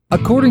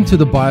According to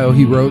the bio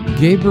he wrote,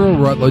 Gabriel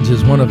Rutledge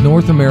is one of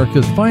North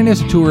America's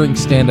finest touring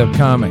stand-up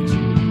comics.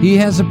 He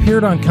has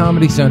appeared on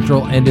Comedy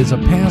Central and is a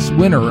past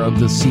winner of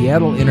the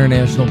Seattle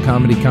International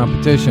Comedy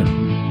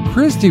Competition.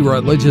 Christy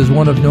Rutledge is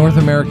one of North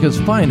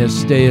America's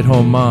finest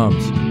stay-at-home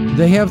moms.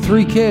 They have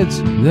 3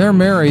 kids, they're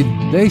married,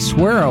 they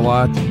swear a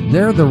lot,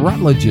 they're the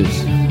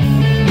Rutledges.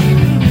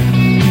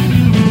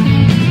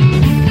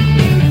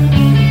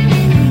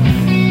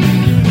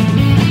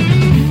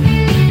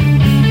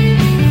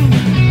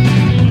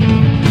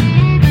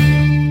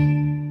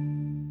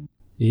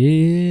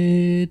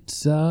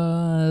 It's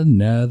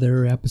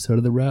another episode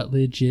of the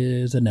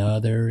Rutledges,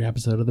 another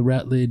episode of the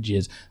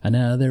Rutledges,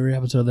 another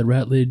episode of the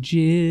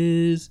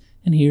Rutledges,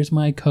 and here's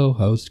my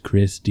co-host,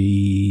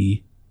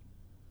 Christy.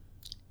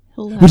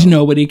 Hello. Which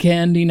nobody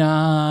can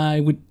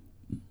deny.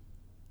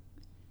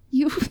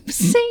 You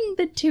sang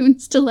the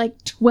tunes to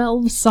like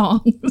 12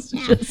 songs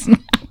just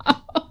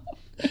now.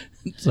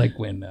 It's like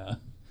when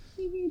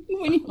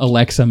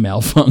Alexa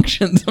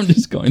malfunctions. I'm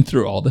just going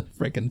through all the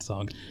freaking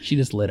songs. She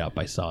just lit up.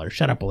 I saw her.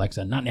 Shut up,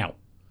 Alexa. Not now.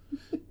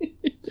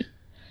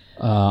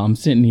 I'm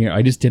sitting here.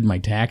 I just did my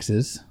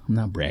taxes. I'm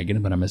not bragging,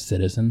 but I'm a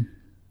citizen.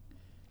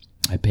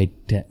 I pay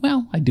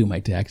I do my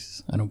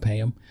taxes. I don't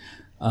pay them.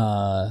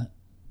 I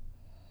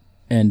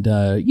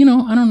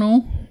don't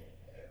know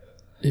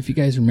if you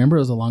guys remember, it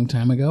was a long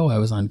time ago. I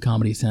was on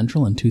Comedy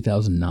Central in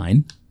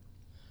 2009.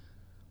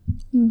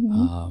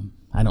 Mm-hmm.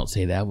 I don't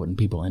say that when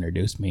people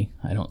introduce me.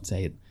 I don't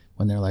say it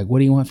when they're like, what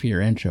do you want for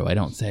your intro? I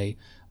don't say,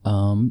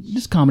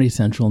 just Comedy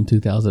Central in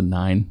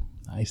 2009.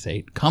 I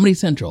say Comedy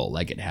Central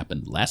like it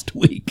happened last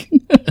week.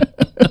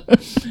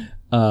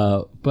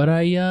 But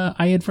I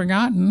had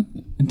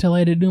forgotten until I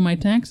had to do my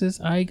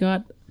taxes. I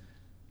got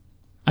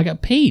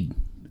paid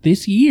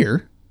this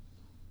year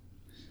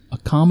a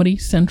Comedy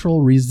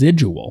Central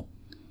residual.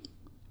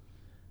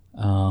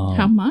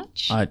 How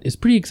much? It's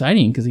pretty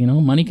exciting because,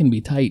 money can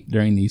be tight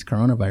during these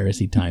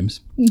coronavirus-y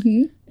times.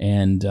 Mm-hmm.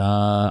 And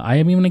I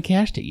haven't even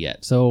cashed it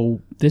yet.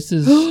 So this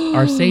is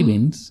our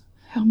savings.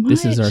 How much?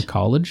 This is our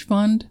college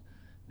fund.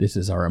 This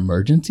is our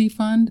emergency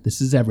fund. This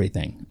is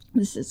everything.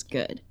 This is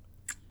good.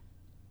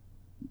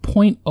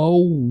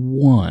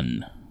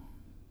 0.01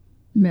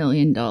 $1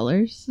 million.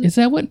 Is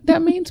that what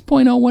that means?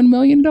 $0.01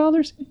 million?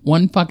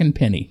 1 fucking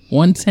penny.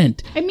 1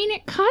 cent. I mean,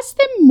 it cost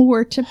them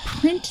more to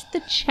print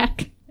the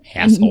check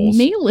Assholes. and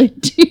mail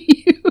it to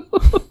you.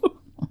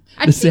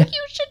 I The think sad-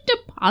 you should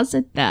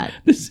deposit that.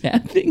 The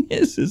sad thing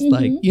is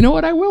like, you know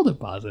what? I will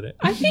deposit it.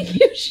 I think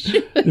you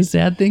should. The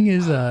sad thing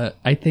is,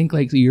 I think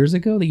like years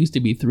ago, they used to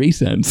be 3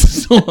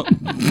 cents. So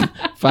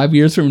 5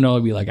 years from now,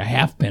 it'll be like a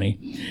half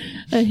penny.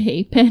 A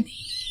hay penny.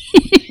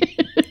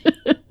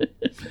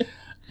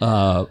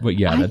 But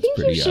yeah, I that's think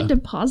pretty. you should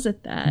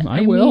deposit that.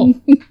 I will.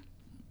 mean-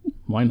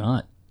 Why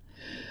not?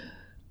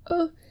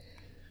 Oh,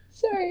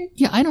 sorry.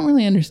 Yeah, I don't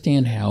really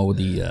understand how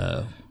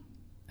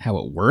how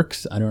it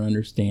works. I don't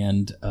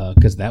understand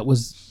because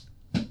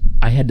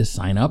I had to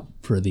sign up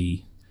for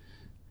the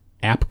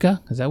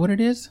APCA. Is that what it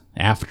is?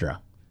 AFTRA.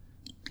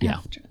 Yeah,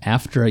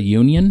 AFTRA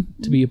union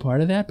to be a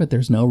part of that, but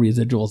there's no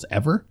residuals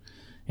ever.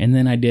 And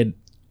then I did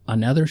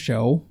another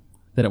show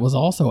that it was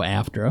also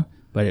AFTRA,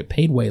 but it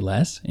paid way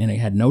less and it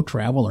had no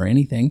travel or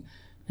anything.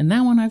 And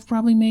that one I've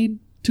probably made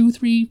 $2,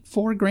 $3,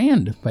 $4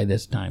 grand by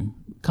this time.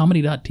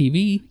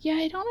 Comedy.tv. Yeah,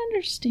 I don't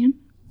understand.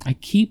 I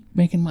keep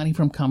making money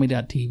from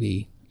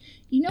Comedy.tv.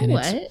 You know and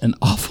what? It's an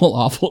awful,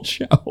 awful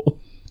show.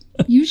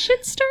 You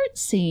should start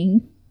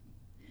seeing.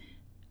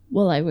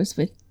 Well,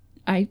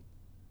 I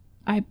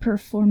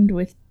performed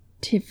with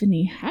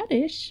Tiffany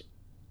Haddish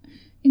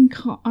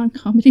on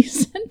Comedy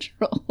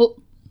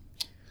Central.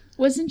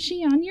 Wasn't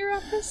she on your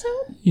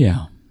episode?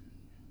 Yeah.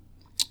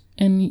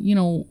 And,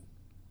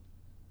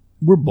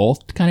 we're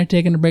both kind of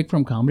taking a break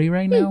from comedy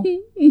right now.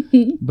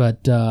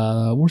 But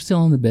we're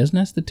still in the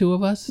business, the two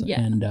of us.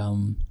 Yeah.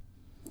 And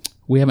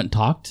we haven't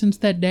talked since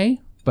that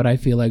day, but I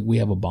feel like we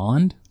have a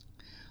bond.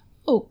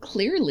 Oh,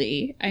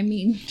 clearly. I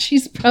mean,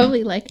 she's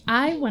probably like,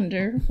 I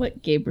wonder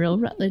what Gabriel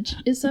Rutledge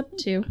is up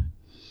to.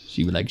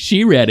 She'd be like,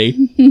 she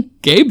ready.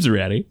 Gabe's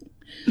ready.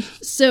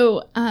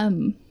 So,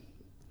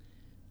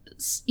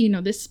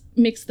 this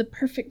makes the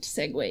perfect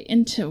segue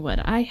into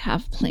what I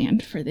have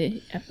planned for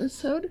the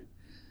episode.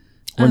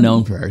 We're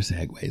known for our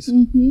segues.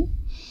 Mm-hmm.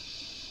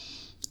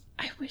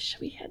 I wish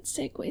we had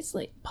segues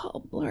like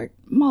Paul Blart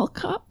Mall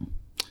Cop.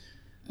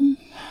 He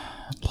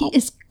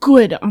is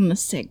good on the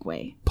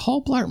segue.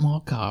 Paul Blart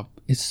Mall Cop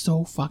is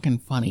so fucking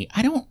funny.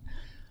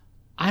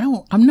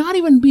 I'm not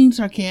even being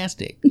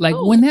sarcastic. Like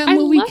No, when that I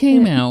movie love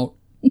came it. out,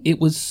 it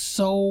was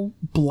so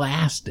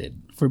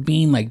blasted for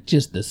being like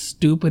just the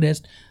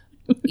stupidest.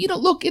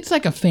 Look, it's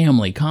like a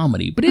family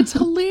comedy, but it's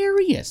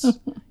hilarious.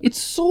 It's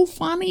so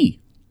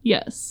funny.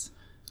 Yes.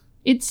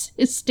 It's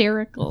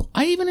hysterical.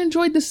 I even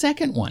enjoyed the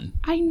second one.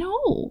 I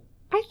know.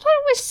 I thought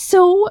it was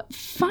so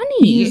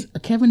funny.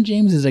 Kevin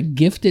James is a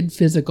gifted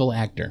physical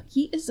actor.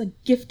 He is a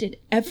gifted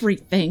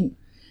everything.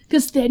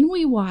 Because then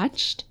we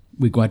watched.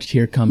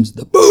 Here Comes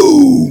the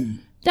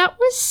Boom. That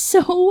was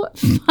so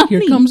funny.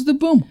 Here Comes the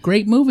Boom.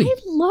 Great movie. I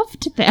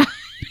loved that.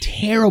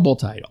 terrible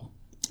title.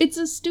 It's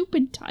a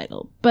stupid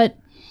title, but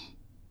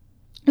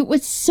it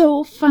was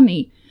so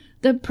funny.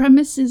 The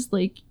premise is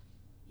like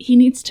he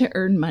needs to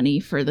earn money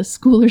for the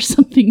school or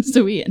something,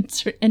 so he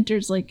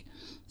enters like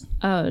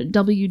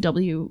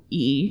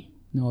WWE.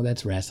 No,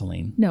 that's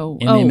wrestling. No,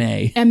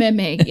 MMA.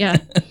 MMA, yeah.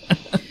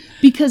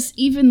 Because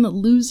even the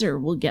loser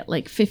will get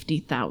like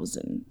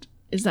 50,000.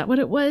 Is that what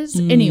it was?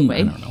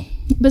 Anyway, I don't know.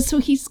 But so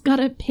he's got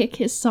to pick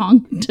his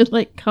song to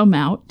like come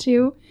out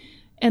to,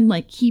 and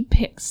like he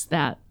picks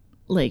that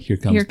like Here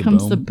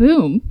Comes the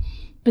Boom.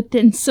 But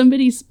then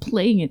somebody's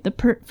playing it.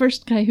 The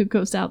first guy who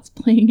goes out's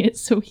playing it,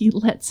 so he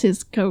lets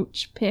his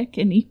coach pick,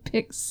 and he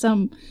picks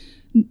some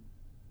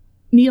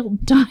Neil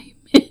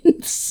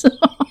Diamond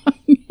song,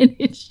 and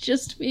it's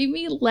just made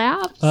me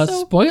laugh.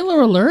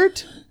 Spoiler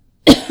alert.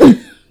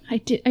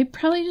 I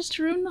probably just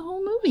ruined the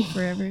whole movie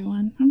for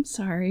everyone. I'm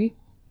sorry.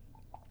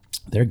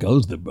 There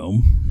goes the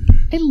boom.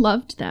 I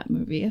loved that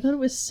movie. I thought it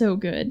was so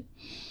good.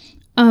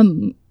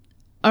 All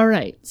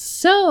right.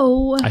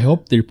 So I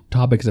hope the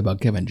topic is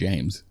about Kevin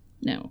James.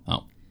 No.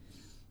 Oh.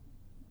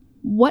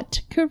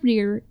 What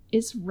career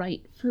is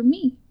right for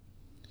me?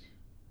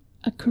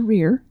 A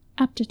career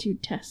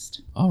aptitude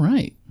test. All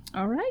right.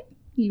 All right.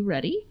 You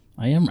ready?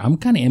 I am. I'm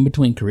kind of in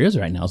between careers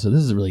right now, so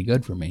this is really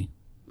good for me.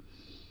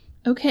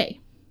 Okay.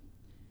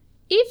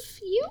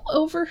 If you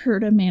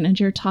overheard a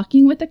manager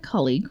talking with a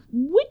colleague,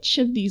 which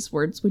of these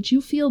words would you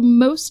feel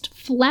most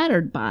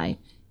flattered by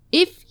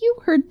if you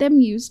heard them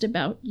used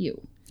about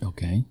you?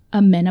 Okay.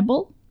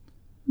 Amenable,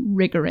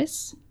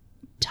 rigorous,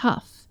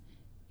 tough,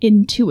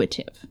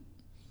 intuitive.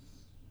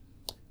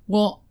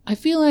 Well, I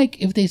feel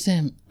like if they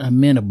said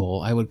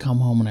amenable, I would come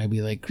home and I'd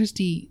be like,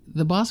 Christy,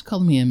 the boss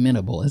called me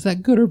amenable. Is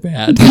that good or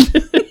bad?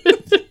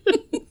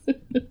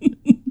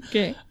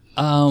 Okay.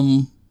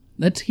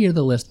 Let's hear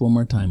the list one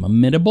more time.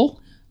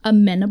 Amenable.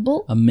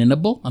 Amenable.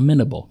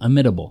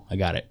 Amenable. I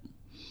got it.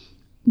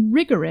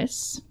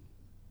 Rigorous.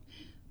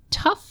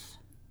 Tough.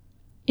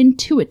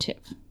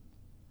 Intuitive.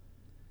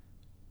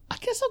 I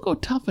guess I'll go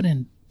tough and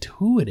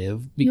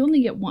intuitive. You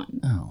only get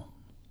one. Oh.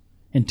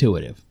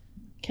 Intuitive.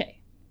 Okay.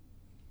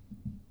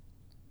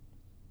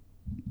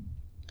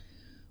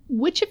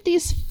 Which of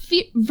these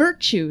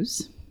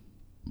virtues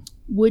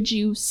would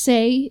you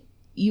say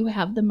you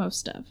have the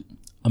most of?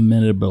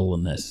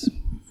 Amenableness.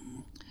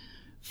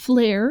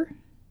 Flair,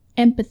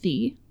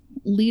 empathy,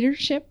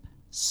 leadership,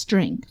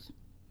 strength.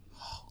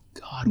 Oh,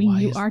 God, I mean,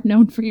 you are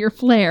known for your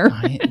flair.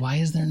 Why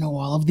is there no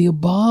all of the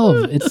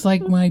above? It's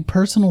like my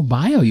personal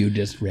bio you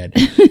just read.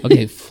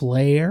 Okay,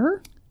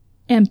 flair.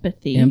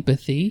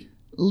 Empathy.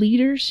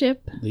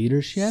 Leadership.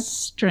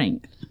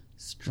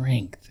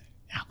 Strength.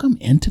 How come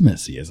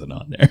intimacy isn't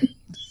on there?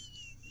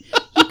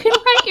 You can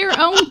write your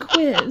own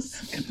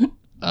quiz.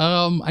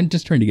 I'm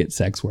just trying to get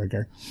sex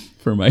worker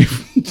for my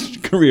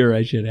career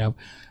I should have.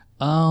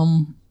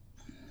 I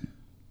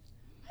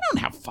don't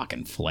have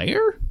fucking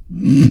flair.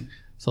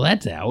 So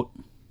that's out.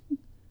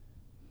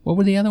 What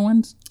were the other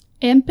ones?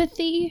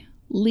 Empathy,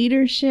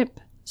 leadership,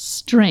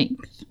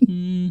 strength.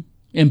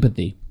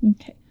 Empathy.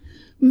 Okay.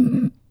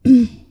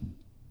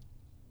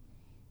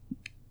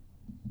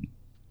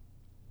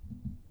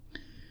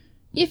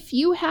 If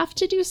you have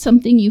to do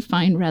something you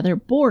find rather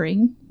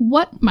boring,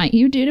 what might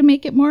you do to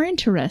make it more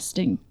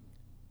interesting?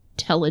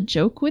 Tell a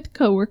joke with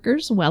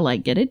coworkers while I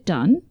get it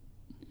done.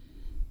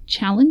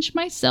 Challenge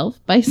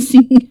myself by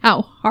seeing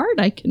how hard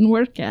I can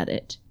work at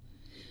it.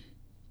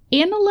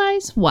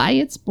 Analyze why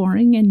it's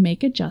boring and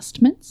make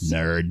adjustments.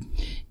 Nerd.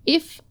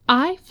 If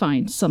I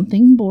find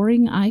something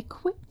boring, I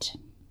quit.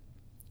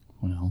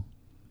 Well,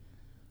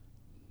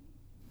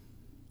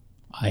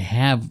 I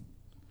have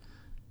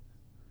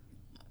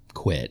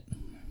quit.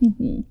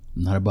 Mm-hmm.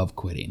 I'm not above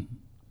quitting.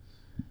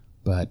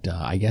 But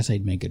I guess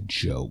I'd make a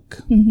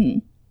joke. Mm-hmm.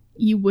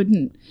 You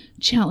wouldn't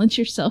challenge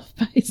yourself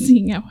by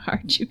seeing how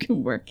hard you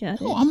can work at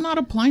it. Oh, I'm not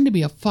applying to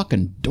be a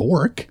fucking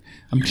dork.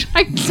 I'm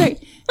sorry.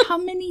 How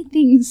many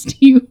things do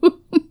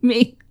you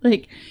make?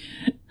 Like,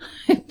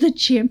 I'm the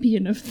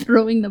champion of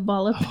throwing the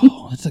ball up.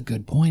 Oh, that's a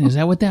good point. Is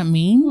that what that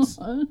means?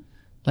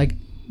 Like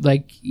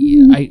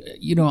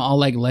I'll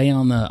like lay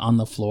on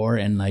the floor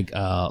and like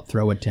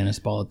throw a tennis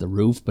ball at the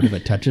roof, but if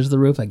it touches the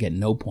roof, I get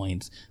no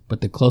points.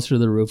 But the closer to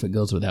the roof it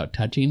goes without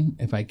touching,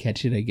 if I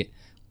catch it, I get.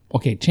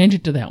 Okay, change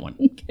it to that one.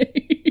 Okay.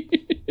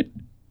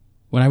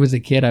 When I was a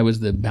kid, I was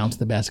the bounce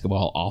the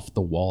basketball off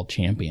the wall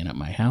champion at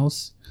my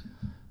house.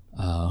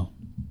 I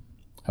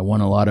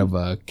won a lot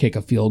of kick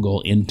a field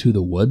goal into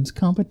the woods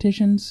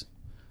competitions.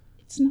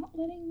 It's not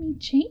letting me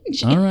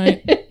change it. All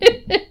right.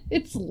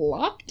 It's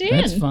locked in.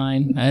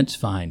 That's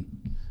fine.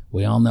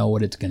 We all know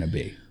what it's going to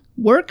be.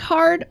 Work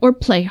hard or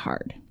play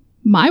hard.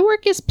 My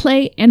work is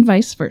play and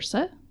vice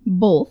versa.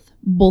 Both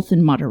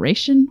in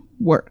moderation,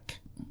 work.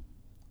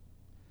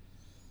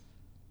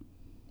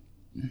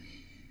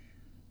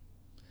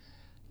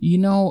 You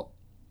know,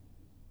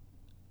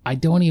 I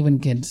don't even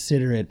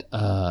consider it,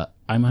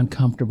 I'm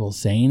uncomfortable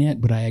saying it,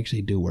 but I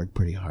actually do work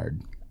pretty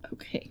hard.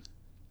 Okay.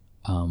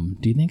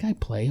 Do you think I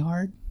play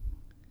hard?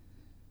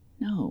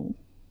 No.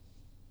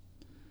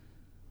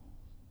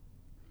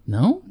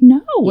 No?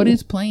 No. What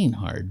is playing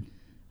hard?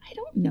 I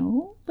don't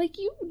know. Like,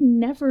 you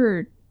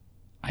never...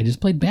 I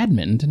just played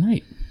badminton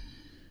tonight.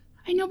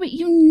 I know, but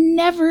you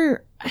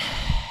never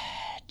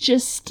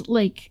just,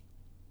 like...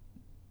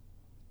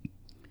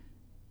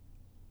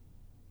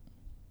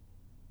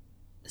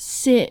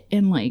 sit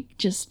and like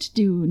just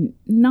do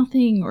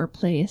nothing or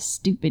play a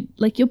stupid,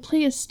 like you'll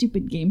play a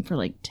stupid game for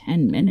like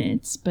 10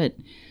 minutes, but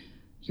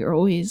you're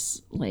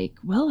always like,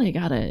 well, I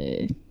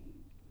gotta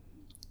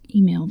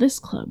email this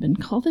club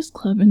and call this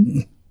club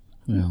and...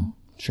 Well,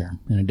 sure,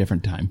 in a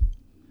different time.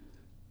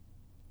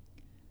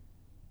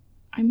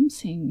 I'm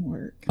saying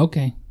work.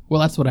 Okay,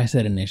 well, that's what I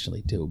said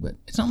initially too, but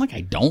it's not like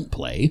I don't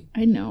play.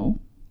 I know.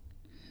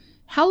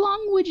 How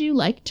long would you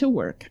like to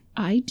work,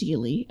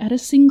 ideally, at a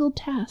single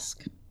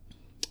task?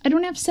 I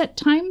don't have set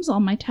times. All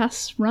my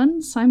tasks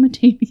run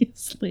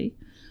simultaneously.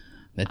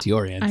 That's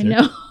your answer. I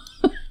know.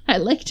 I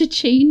like to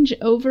change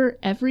over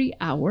every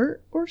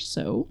hour or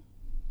so.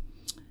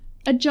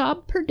 A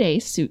job per day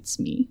suits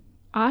me.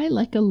 I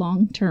like a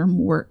long-term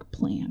work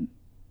plan.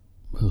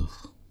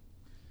 Oof.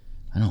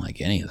 I don't like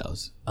any of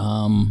those.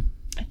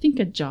 I think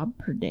a job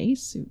per day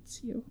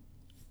suits you.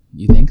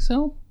 You think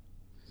so?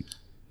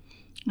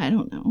 I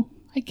don't know.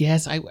 I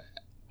guess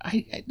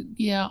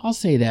yeah, I'll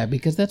say that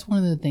because that's one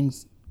of the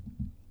things.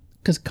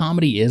 Because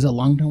comedy is a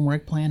long-term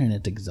work plan and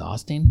it's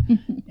exhausting.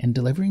 And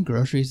delivering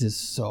groceries is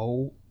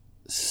so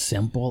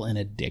simple and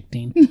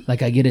addicting.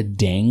 Like I get a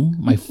ding,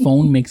 my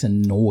phone makes a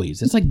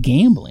noise. It's like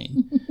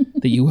gambling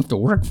that you have to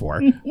work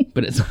for.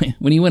 But it's like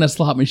when you win a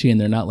slot machine,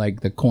 they're not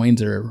like the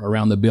coins are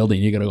around the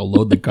building. You got to go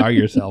load the car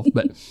yourself.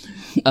 But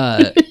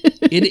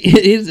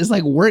it's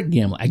like work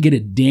gambling. I get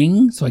a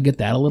ding, so I get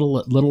that a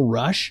little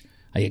rush.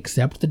 I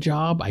accept the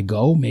job. I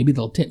go. Maybe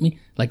they'll tip me.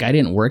 Like, I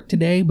didn't work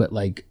today, but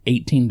like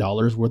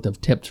 $18 worth of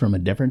tips from a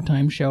different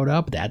time showed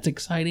up. That's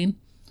exciting.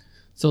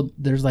 So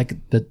there's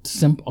like the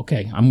simple...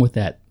 Okay, I'm with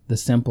that. The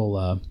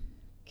simple...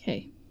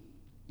 Okay.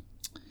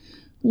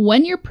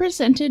 When you're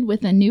presented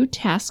with a new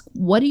task,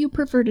 what do you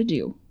prefer to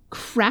do?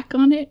 Crack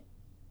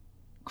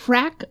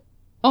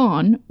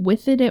on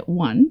with it at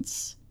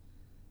once?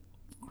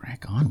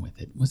 Crack on with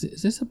it?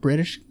 Is this a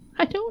British...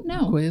 I don't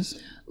know. Quiz?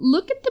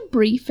 Look at the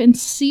brief and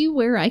see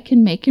where I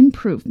can make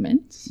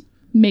improvements.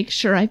 Make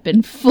sure I've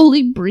been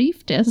fully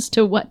briefed as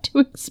to what to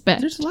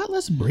expect. There's a lot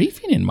less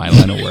briefing in my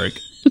line of work.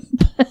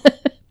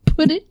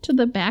 Put it to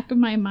the back of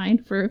my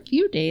mind for a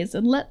few days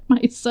and let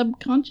my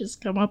subconscious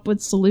come up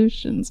with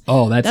solutions.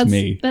 Oh, that's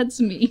me. That's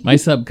me. My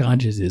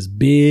subconscious is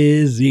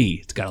busy.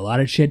 It's got a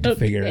lot of shit to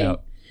figure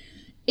out.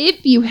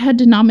 If you had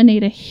to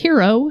nominate a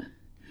hero,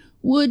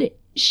 would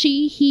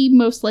he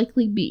most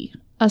likely be?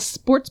 A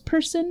sports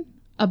person,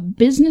 a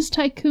business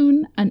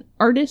tycoon, an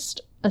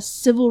artist, a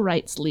civil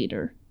rights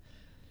leader.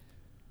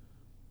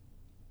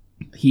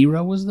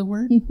 Hero was the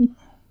word?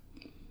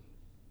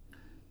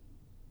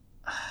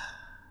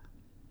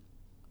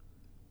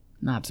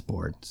 Not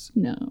sports.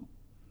 No.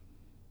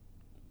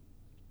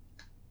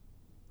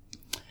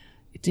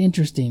 It's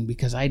interesting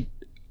because I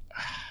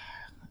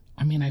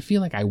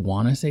feel like I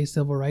want to say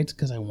civil rights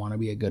because I want to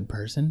be a good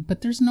person,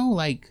 but there's no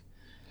like,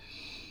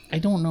 I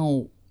don't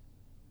know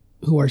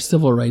who our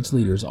civil rights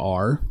leaders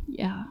are.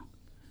 Yeah.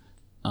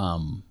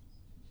 I'm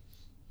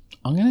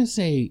gonna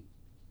say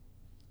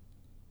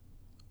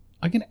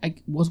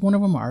was one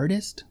of them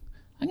artist?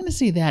 I'm gonna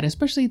say that,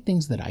 especially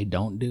things that I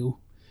don't do.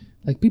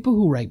 Like people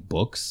who write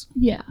books.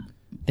 Yeah.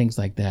 Things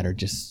like that are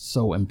just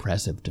so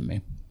impressive to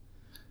me.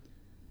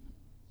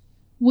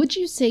 Would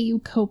you say you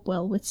cope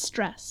well with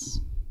stress?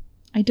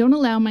 I don't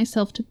allow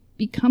myself to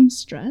become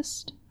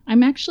stressed.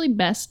 I'm actually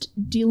best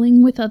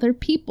dealing with other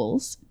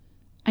people's.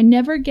 I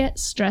never get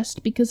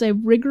stressed because I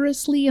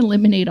rigorously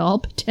eliminate all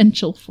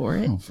potential for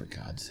it. Oh, for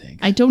God's sake.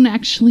 I don't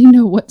actually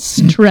know what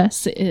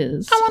stress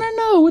is. I want to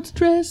know what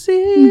stress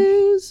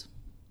is.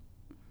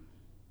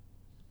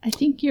 I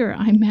think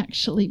I'm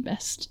actually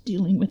best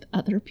dealing with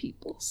other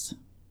people's.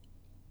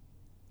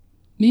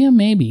 Yeah,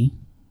 maybe.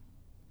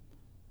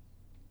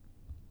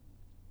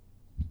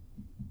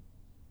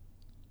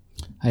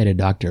 I had a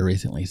doctor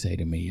recently say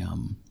to me,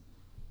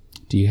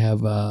 do you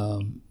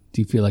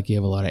feel like you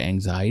have a lot of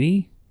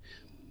anxiety?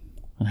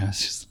 And I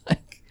was just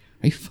like,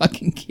 are you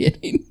fucking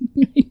kidding?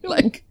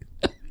 Like,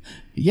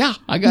 yeah,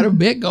 I got a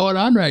bit going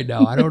on right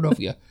now. I don't know if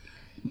you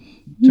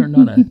turned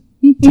on a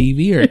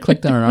TV or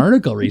clicked on an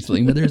article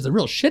recently, but there's a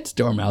real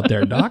shitstorm out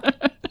there, doc.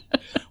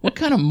 What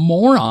kind of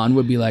moron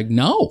would be like,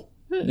 no,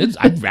 this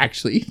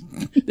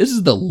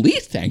is the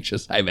least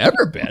anxious I've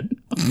ever been.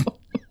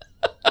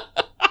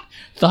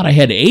 Thought I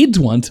had AIDS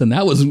once, and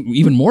that was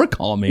even more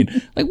calming.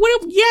 Like,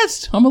 what if,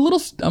 yes,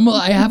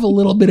 I have a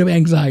little bit of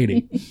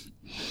anxiety.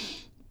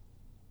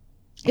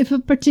 If a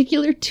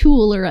particular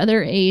tool or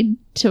other aid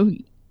to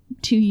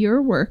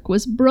your work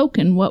was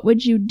broken, what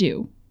would you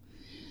do?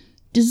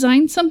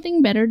 Design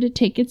something better to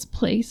take its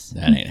place.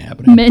 That ain't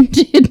happening. Mend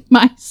it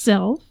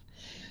myself.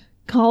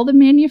 Call the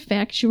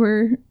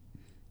manufacturer.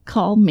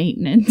 Call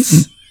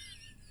maintenance.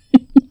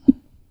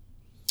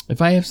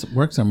 If I have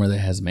work somewhere that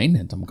has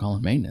maintenance, I'm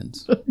calling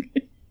maintenance.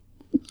 Okay.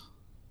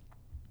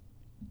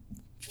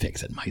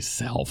 fix it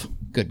myself.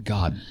 Good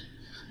God.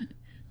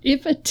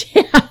 If a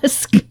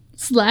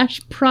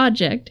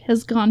task/project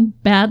has gone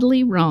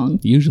badly wrong,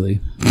 usually,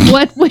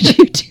 what would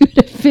you do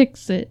to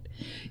fix it?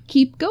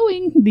 Keep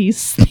going.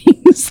 These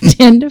things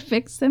tend to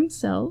fix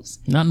themselves.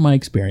 Not in my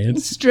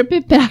experience. Strip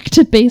it back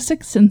to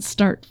basics and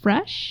start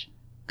fresh.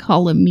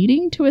 Call a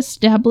meeting to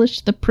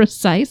establish the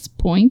precise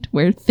point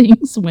where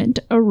things went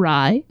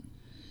awry.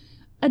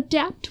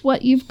 Adapt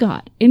what you've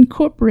got,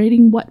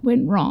 incorporating what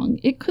went wrong.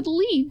 It could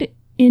lead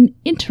in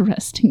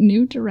interesting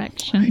new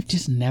directions. I've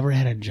just never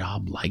had a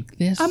job like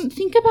this.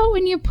 Think about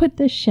when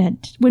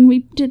we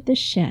did the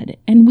shed,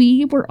 and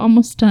we were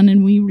almost done,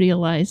 and we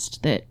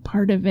realized that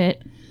part of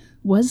it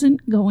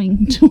wasn't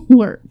going to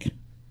work.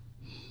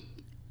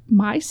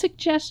 My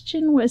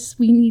suggestion was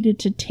we needed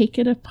to take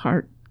it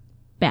apart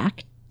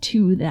back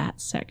to that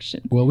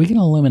section. Well, we can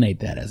eliminate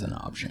that as an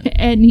option.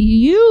 And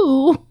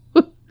you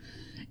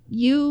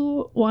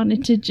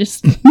wanted to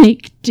just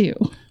make do.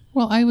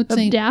 Well, I would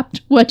say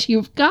adapt what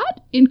you've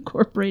got,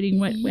 incorporating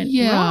what went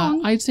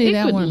wrong. I'd say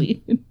that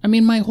one. I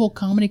mean, my whole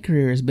comedy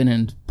career has been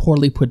in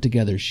poorly put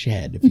together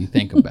shed, if you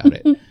think about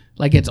it.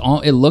 Like it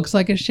looks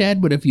like a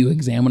shed, but if you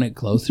examine it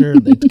closer,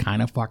 it's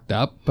kind of fucked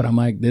up. But I'm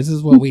like, this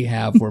is what we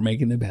have. We're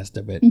making the best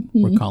of it.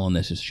 We're calling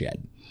this a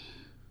shed.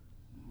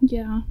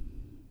 Yeah.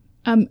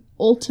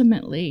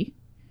 Ultimately,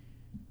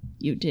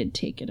 you did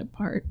take it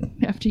apart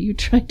after you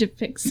tried to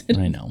fix it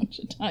a bunch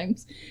of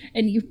times.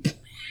 And you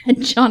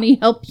had Johnny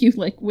help you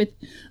with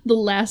the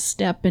last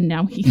step, and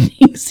now he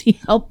thinks he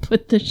helped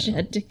put the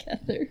shed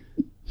together.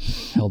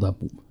 Held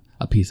up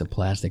a piece of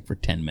plastic for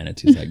 10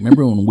 minutes. He's like,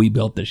 remember when we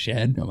built the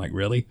shed? I'm like,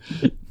 really?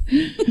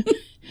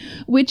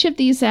 Which of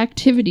these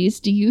activities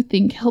do you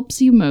think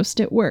helps you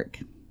most at work?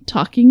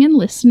 Talking and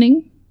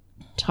listening,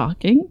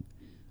 talking,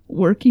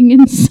 working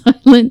in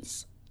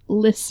silence,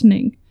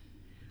 listening.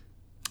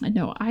 I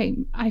know,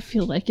 I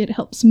feel like it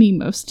helps me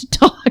most to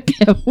talk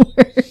at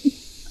work.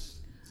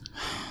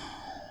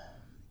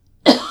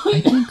 I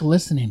think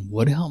listening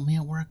would help me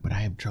at work, but I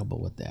have trouble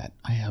with that.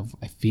 I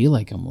feel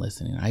like I'm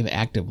listening. I have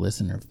active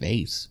listener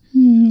face.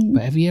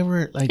 But have you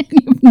ever you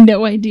have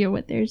no idea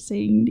what they're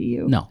saying to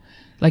you? No.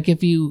 Like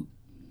if you,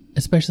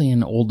 especially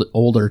in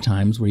older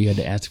times where you had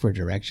to ask for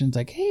directions,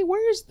 like, hey,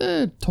 where's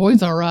the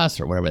Toys R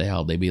Us or whatever the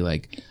hell, they'd be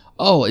like,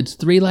 oh, it's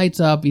 3 lights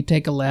up, you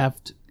take a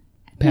left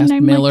past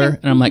Miller,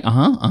 and I'm like,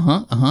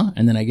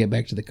 and then I get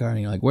back to the car and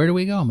you're like, where do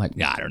we go? I'm like,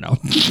 yeah, I don't know.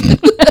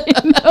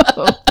 I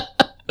know.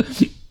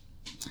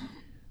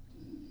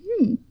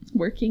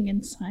 Working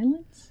in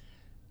silence?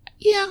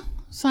 Yeah,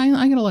 silent.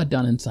 I get a lot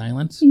done in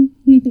silence.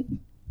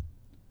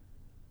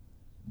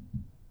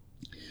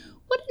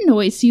 What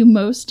annoys you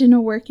most in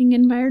a working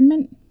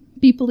environment?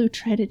 People who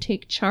try to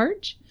take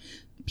charge?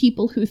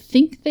 People who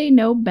think they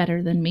know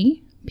better than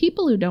me?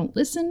 People who don't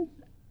listen?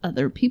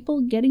 Other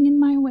people getting in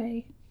my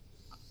way?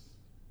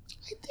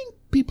 I think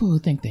people who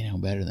think they know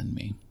better than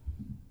me.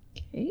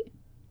 Okay.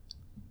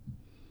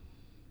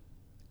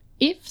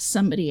 If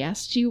somebody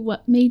asked you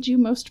what made you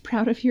most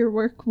proud of your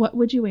work, what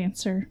would you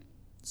answer?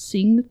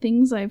 Seeing the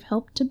things I've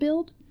helped to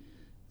build?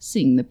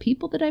 Seeing the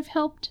people that I've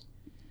helped?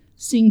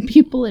 Seeing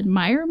people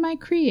admire my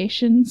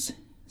creations?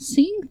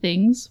 Seeing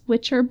things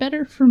which are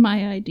better for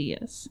my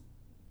ideas?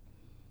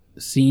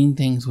 Seeing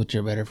things which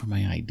are better for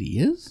my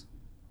ideas?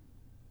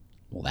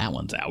 Well, that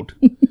one's out.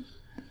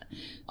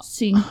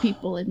 Seeing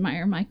people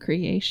admire my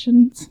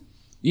creations?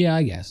 Yeah,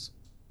 I guess.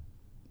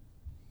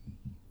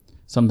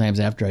 Sometimes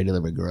after I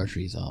deliver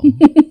groceries, I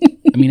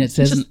mean, it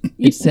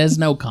says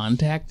no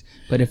contact,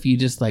 but if you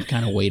just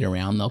kind of wait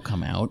around, they'll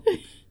come out,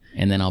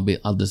 and then I'll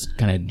just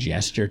kind of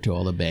gesture to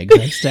all the bags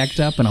I've stacked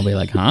up, and I'll be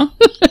like, huh?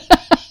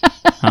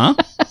 Huh?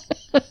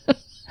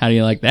 How do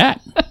you like that?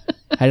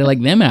 How do you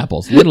like them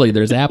apples? Literally,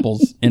 there's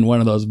apples in one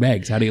of those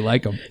bags. How do you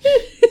like them?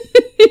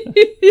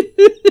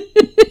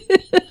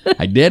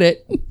 I did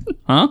it.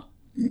 Huh?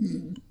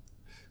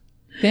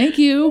 Thank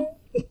you.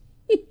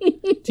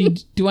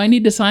 Do I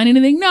need to sign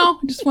anything? No,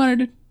 I just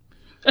wanted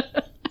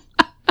to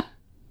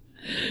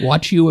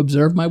watch you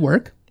observe my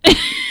work.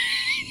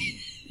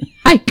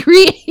 I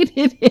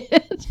created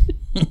it.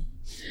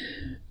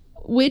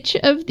 Which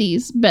of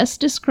these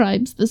best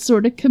describes the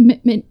sort of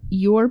commitment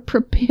you're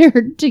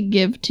prepared to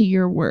give to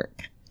your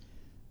work?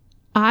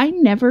 I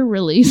never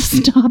really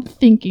stop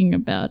thinking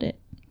about it.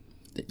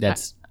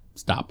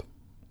 Stop.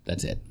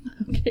 That's it.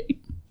 Okay.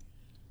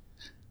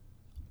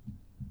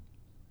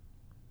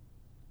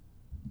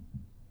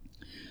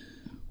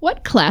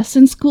 What class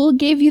in school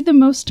gave you the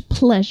most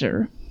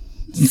pleasure?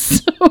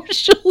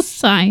 Social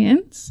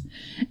science,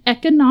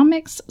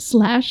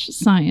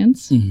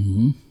 economics/science,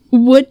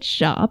 wood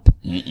shop,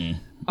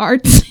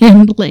 arts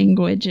and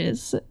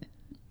languages.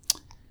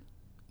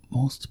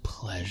 Most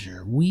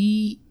pleasure.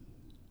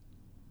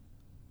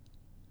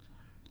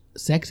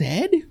 Sex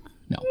ed?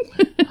 No.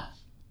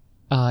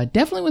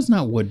 Definitely was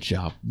not wood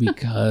shop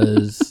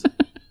because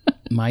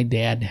my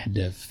dad had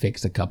to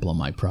fix a couple of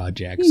my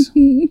projects.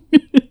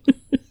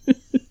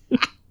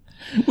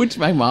 Which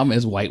my mom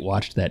has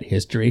whitewashed that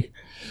history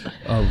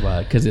of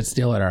because it's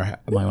still at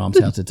my mom's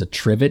house. It's a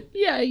trivet.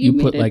 Yeah, you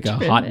put like a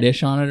hot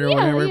dish on it or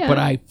whatever. Yeah. But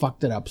I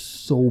fucked it up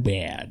so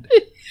bad.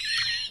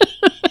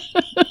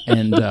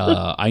 And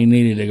I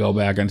needed to go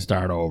back and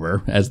start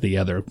over as the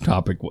other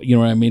topic. You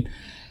know what I mean?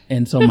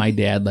 And so my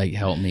dad like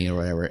helped me or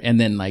whatever. And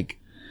then like,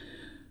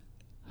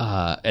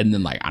 I don't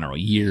know,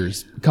 a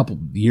couple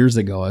years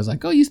ago, I was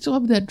like, oh, you still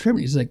have that trim?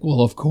 He's like, well,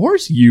 of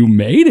course you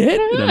made it.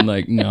 And I'm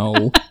like,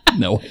 no,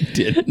 I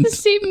didn't.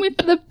 Same with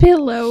the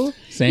pillow.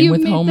 Same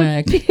with home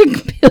ec. Big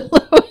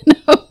pillow and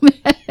home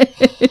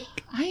ec.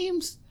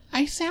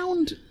 I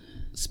sound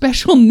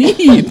special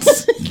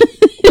needs.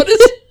 What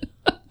is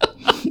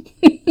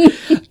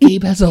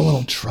Gabe has a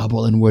little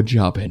trouble in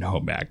woodshop and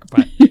home ec,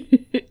 but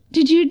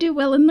did you do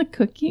well in the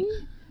cooking?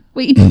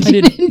 Wait,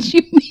 didn't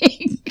you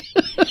make?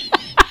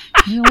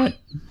 You know what?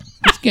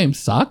 This game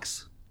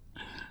sucks.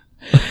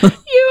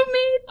 You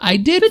made I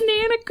did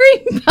banana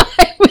cream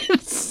pie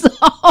with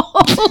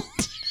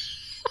salt.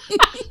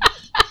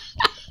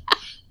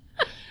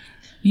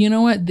 You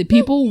know what? The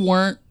people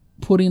weren't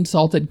putting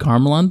salted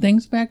caramel on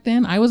things back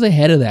then. I was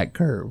ahead of that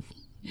curve.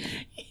 Yeah,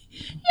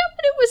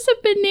 but it was a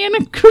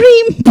banana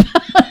cream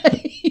pie.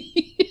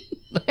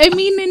 I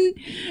mean,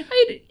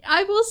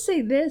 I will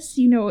say this,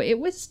 it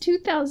was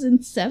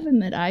 2007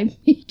 that I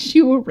made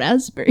you a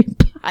raspberry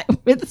pie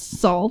with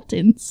salt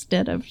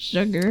instead of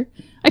sugar.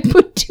 I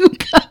put 2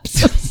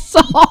 cups of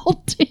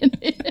salt in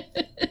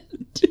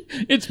it.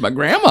 It's my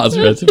grandma's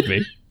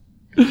recipe.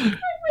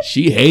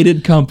 She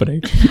hated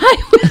company.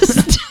 I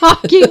was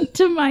talking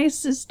to my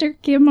sister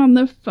Kim on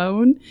the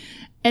phone,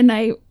 and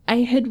I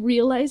had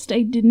realized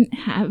I didn't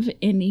have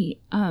any,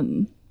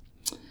 I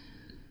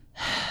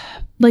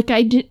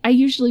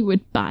usually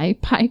would buy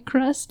pie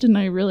crust, and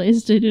I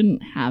realized I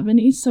didn't have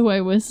any, so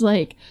I was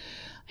like,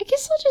 I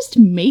guess I'll just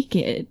make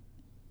it.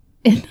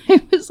 And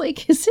I was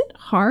like, is it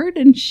hard?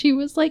 And she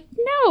was like,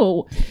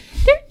 no,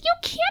 you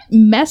can't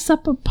mess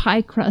up a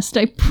pie crust.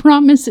 I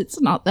promise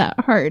it's not that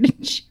hard.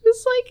 And she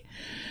was like,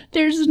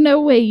 there's no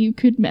way you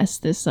could mess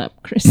this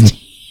up, Christy.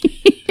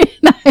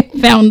 And I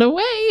found a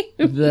way.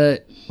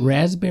 The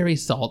raspberry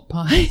salt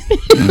pie.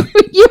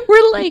 You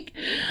were like,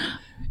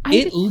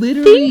 it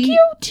literally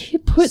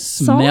put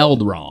smelled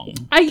salt? Wrong.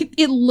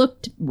 It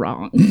looked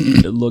wrong.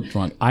 It looked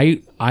wrong.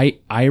 I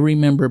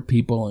remember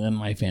people in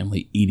my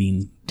family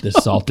eating the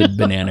salted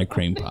banana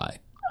cream pie.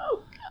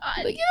 Oh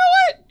God! Like, you know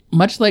what?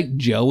 Much like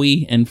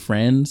Joey and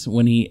Friends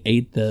when he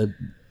ate the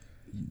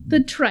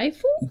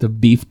trifle, the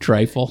beef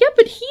trifle. Yeah,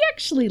 but he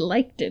actually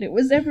liked it. It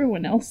was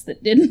everyone else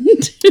that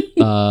didn't.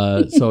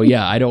 So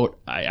yeah, I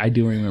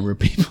do remember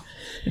people.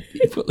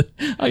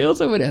 I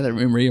also would have that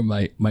memory of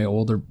my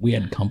older. We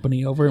had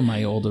company over, and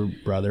my older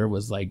brother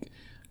was like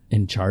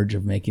in charge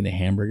of making the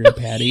hamburger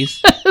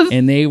patties,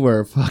 and they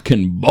were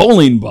fucking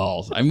bowling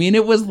balls. I mean,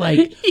 it was like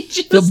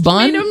the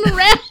bun. Made them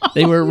round.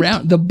 They were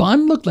round. The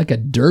bun looked like a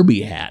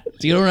derby hat.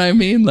 Do you know what I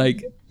mean?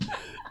 Like,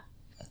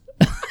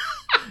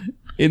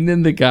 and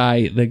then the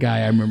guy.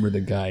 I remember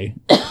the guy.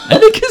 I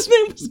think his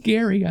name was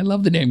Gary. I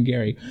love the name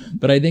Gary,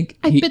 but I think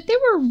I bet they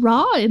were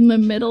raw in the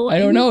middle. I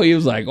don't know. He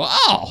was like,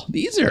 "Wow,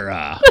 these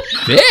are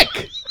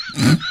thick."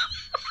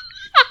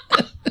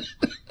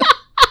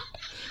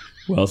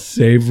 Well,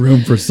 save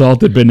room for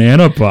salted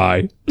banana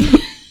pie.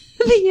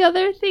 The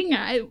other thing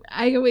I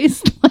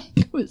always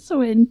liked was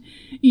when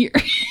your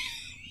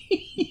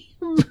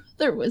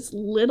brother was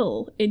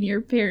little and your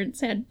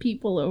parents had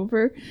people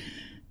over,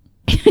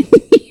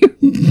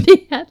 and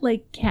they had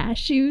like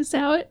cashews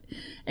out,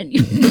 and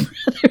your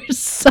brother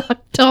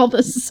sucked all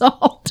the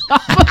salt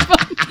off of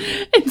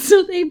them, and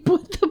so they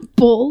put the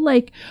bowl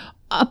like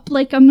up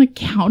like on the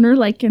counter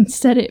like and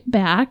set it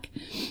back,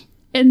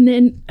 and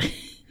then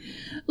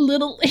a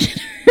little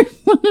later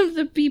one of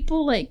the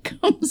people like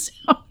comes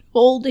out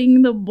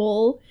holding the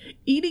bowl,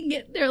 eating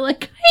it. They're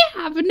like,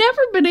 I have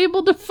never been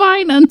able to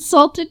find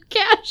unsalted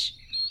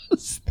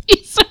cashews.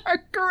 These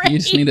are great. You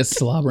just need a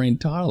slobbering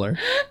toddler.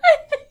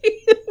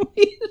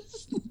 We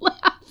just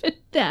laugh at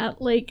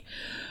that. Like,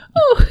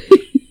 oh.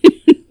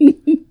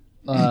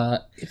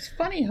 It's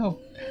funny how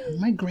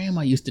my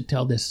grandma used to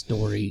tell this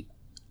story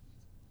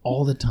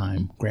all the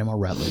time, Grandma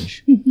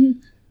Rutledge.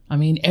 I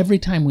mean, every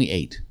time we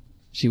ate,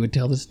 she would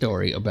tell the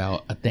story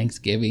about a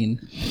Thanksgiving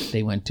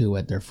they went to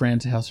at their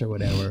friend's house or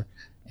whatever,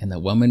 and the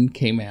woman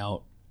came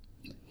out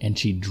and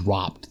she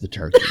dropped the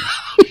turkey.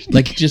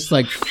 just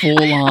like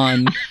full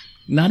on,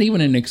 not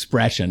even an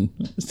expression.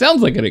 It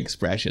sounds like an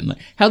expression. Like,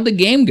 how'd the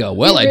game go?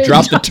 Well, I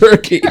dropped the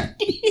turkey.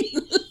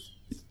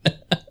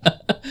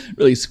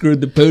 Really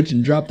screwed the pooch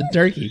and dropped the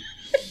turkey.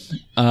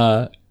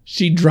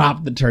 She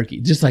dropped the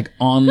turkey just like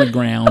on the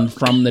ground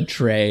from the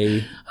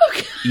tray,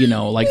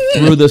 like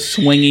through the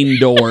swinging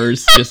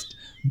doors, just.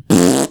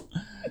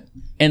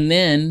 And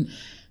then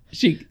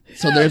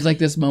so there's like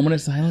this moment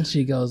of silence.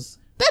 She goes,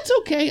 "That's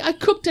okay. I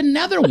cooked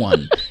another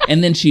one."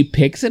 And then she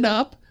picks it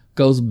up,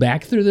 goes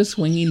back through the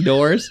swinging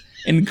doors,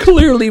 and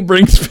clearly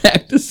brings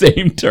back the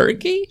same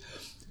turkey.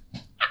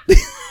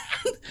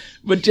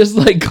 But just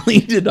like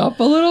cleaned it up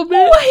a little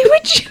bit. Why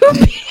would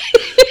you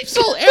be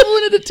So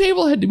everyone at the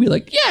table had to be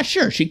like, yeah,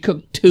 sure. She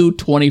cooked 2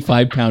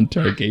 25-pound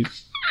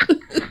turkeys.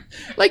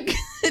 Like,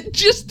 it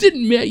just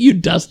didn't matter. You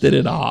dusted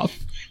it off.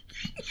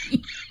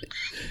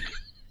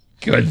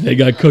 Good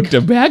thing I cooked a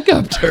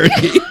backup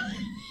turkey.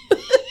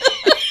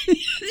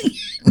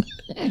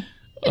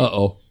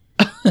 Uh-oh.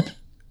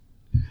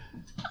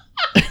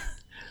 Did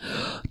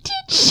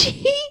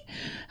she?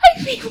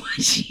 I mean,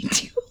 what she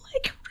do?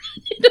 Like,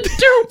 run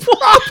it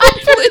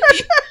probably.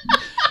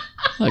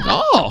 Like,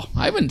 oh,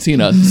 I haven't seen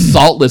a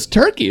saltless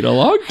turkey in a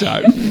long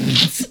time.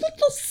 It's a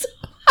little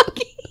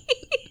soggy.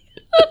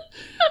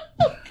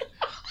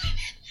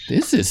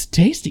 This is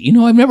tasty. You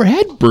know, I've never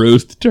had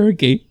bruised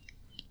turkey.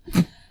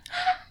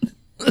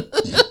 That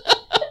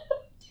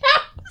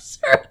was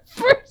her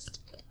first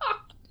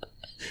thought.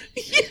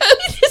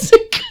 Yes. It is a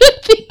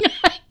good thing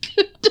I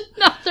cooked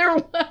another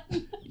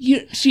one.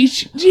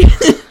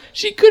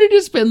 She could have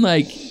just been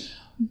like,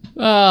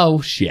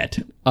 oh, shit.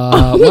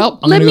 Well,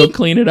 I'm going to go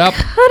clean it up.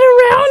 Cut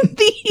around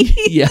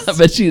these. Yeah,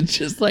 but she's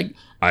just like,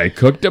 I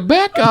cooked a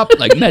backup.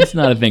 Like, that's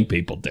not a thing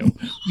people do.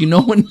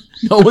 No one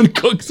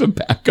cooks a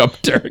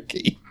backup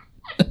turkey.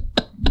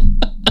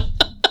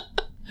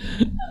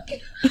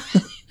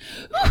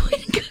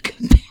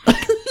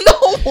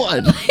 No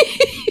one.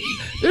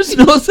 There's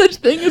no such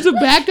thing as a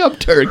backup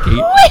turkey.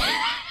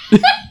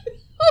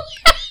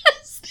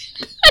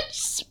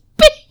 Space.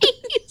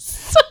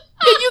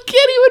 You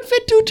can't even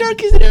fit 2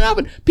 turkeys in an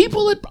oven.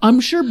 People, I'm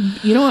sure,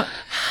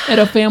 at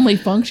a family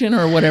function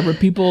or whatever,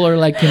 people are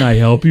like, can I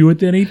help you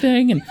with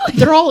anything? And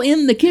they're all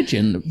in the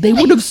kitchen. They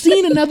would have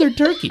seen another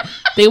turkey.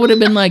 They would have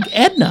been like,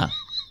 Edna,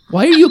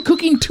 why are you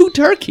cooking 2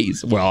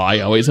 turkeys? Well, I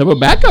always have a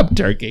backup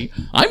turkey.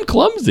 I'm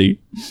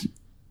clumsy.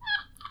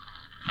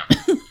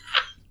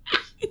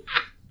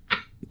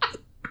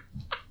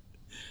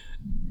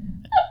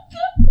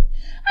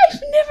 I've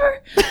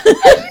never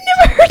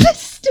heard this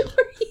story.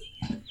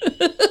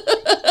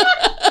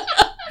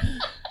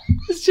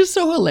 It's just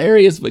so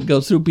hilarious what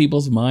goes through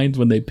people's minds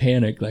when they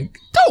panic. Like,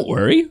 don't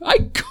worry, I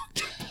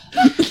cooked.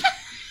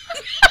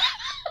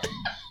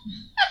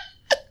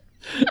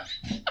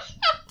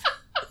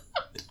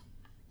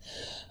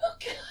 Oh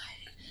God,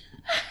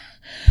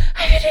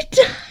 I'm gonna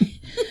die.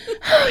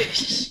 Oh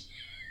shit.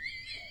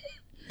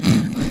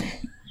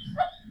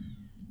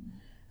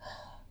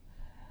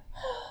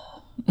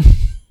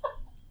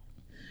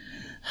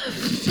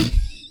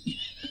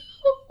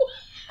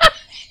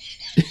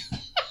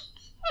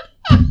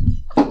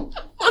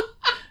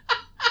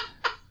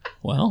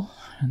 Well,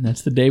 and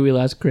that's the day we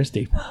lost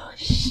Christy. Oh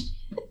shit.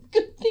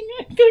 Good thing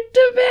I cooked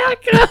a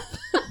backup.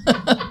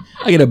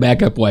 I got a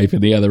backup wife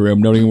in the other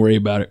room. Don't even worry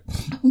about it.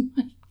 Oh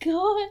my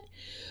God.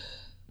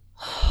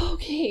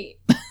 Okay.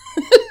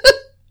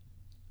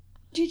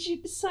 Did you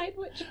decide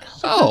which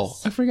class? Oh,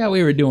 I forgot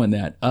we were doing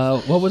that.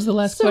 What was the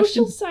last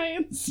question? Social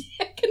science,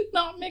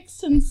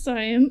 economics and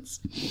science,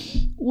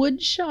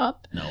 wood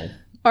shop, No.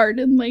 art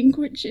and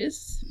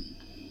languages.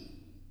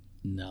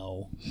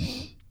 No.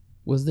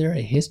 Was there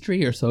a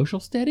history or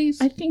social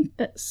studies? I think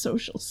that's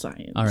social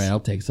science. All right, I'll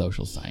take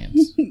social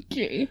science.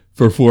 Okay.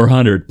 For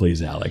 400,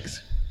 please,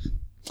 Alex.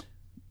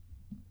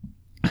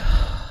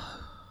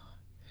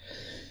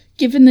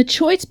 Given the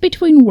choice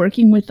between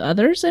working with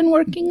others and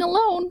working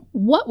alone,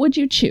 what would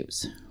you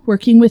choose?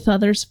 Working with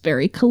others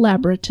very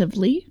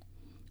collaboratively,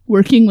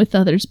 working with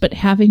others but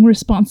having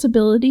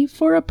responsibility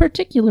for a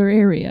particular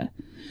area,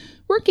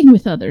 working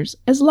with others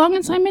as long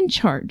as I'm in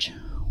charge,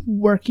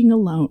 working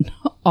alone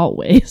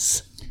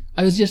always.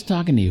 I was just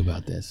talking to you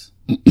about this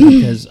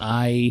because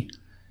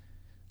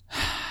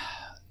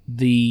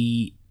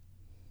the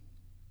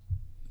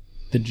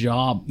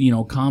job,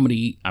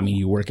 comedy, I mean,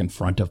 you work in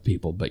front of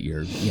people, but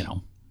you're,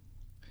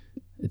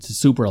 it's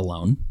super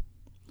alone.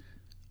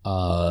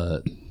 I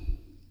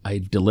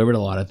delivered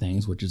a lot of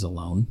things, which is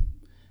alone.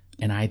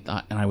 And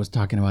I was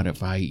talking about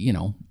if I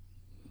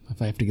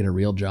have to get a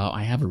real job,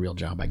 I have a real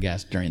job, I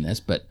guess, during this,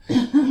 but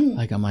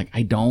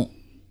I don't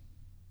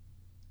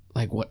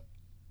like what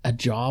a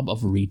job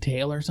of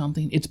retail or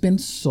something. It's been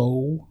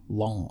so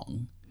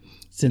long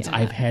since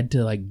I've had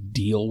to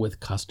deal with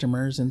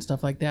customers and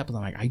stuff like that. But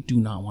I'm like, I do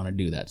not want to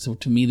do that. So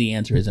to me, the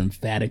answer is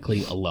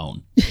emphatically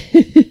alone.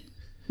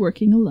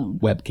 Working alone.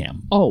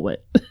 Webcam. Always.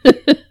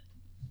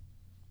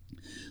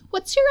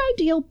 What's your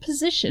ideal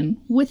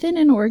position within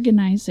an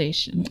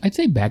organization? I'd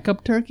say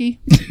backup turkey.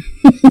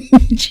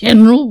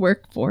 General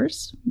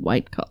workforce,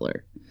 white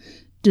collar.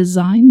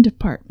 Design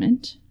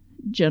department,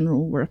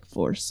 general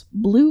workforce,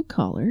 blue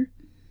collar.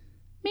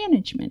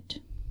 Management.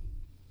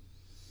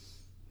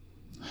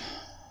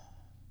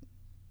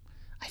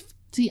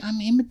 I'm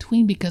in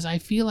between because I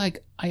feel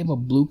like I have a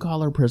blue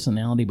collar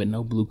personality but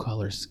no blue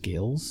collar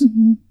skills.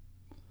 Mm-hmm.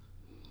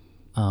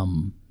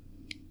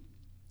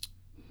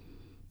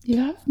 You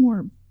have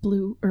more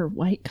blue or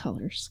white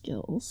collar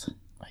skills.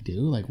 I do?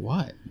 Like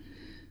what?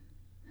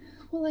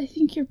 Well, I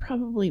think you're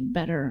probably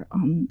better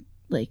on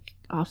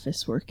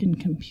office work and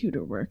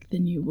computer work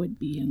than you would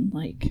be in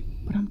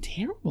But I'm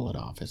terrible at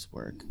office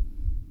work.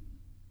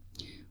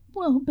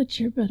 Well, but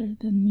you're better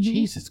than you.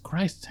 Jesus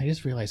Christ, I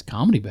just realized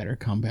comedy better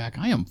come back.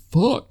 I am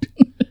fucked.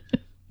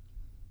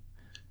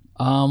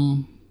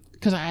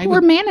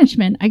 Or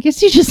management. I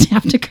guess you just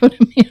have to go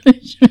to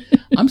management.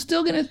 I'm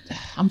still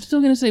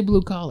gonna say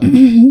blue collar.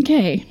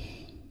 Okay.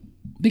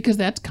 Because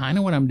that's kind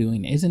of what I'm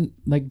doing. Isn't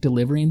like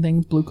delivering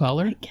things blue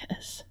collar? I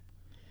guess.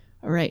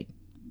 All right.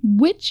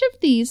 Which of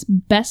these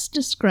best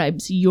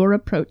describes your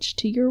approach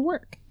to your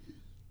work?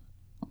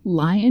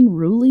 Lion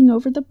ruling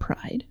over the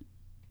pride.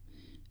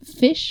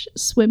 Fish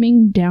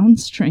swimming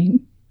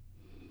downstream.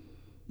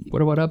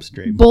 What about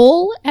upstream?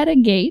 Bull at a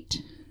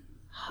gate.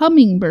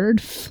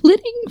 Hummingbird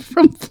flitting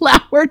from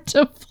flower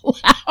to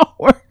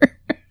flower.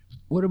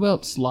 What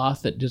about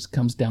sloth that just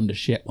comes down to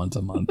shit once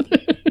a month?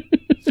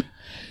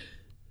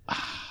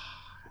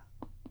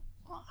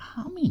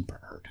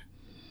 Hummingbird.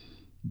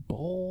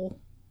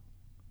 Bull.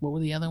 What were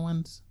the other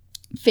ones?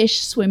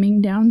 Fish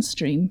swimming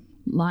downstream.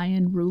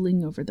 Lion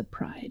ruling over the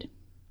pride.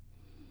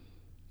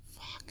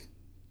 Fuck.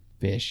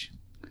 Fish.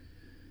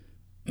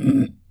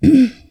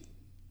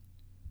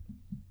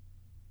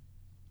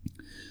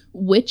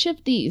 Which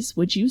of these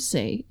would you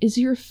say is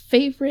your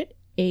favorite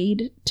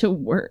aid to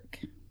work?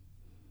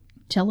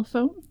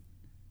 Telephone,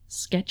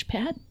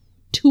 sketchpad,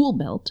 tool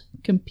belt,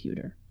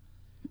 computer.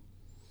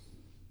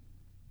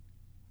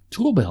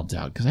 Tool belt's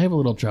out, because I have a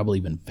little trouble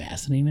even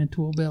fastening a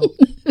tool belt.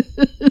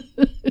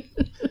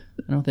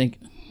 I don't think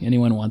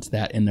anyone wants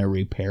that in their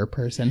repair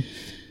person,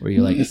 where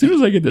you're like, as soon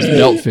as I get this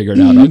belt figured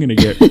out, I'm going to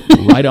get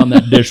right on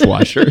that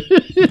dishwasher.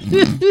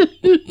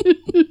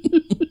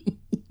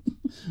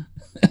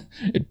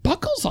 It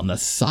buckles on the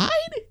side?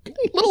 A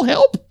little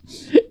help?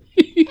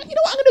 I'm going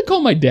to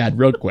call my dad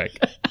real quick.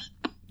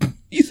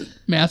 He's a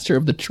master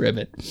of the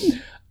trivet.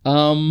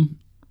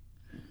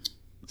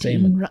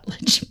 Same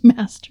Rutledge,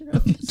 master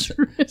of the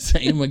trivet.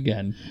 Same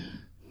again.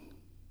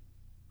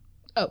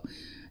 Oh.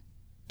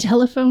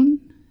 Telephone,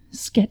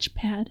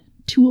 sketchpad,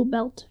 tool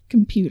belt,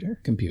 computer.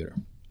 Computer.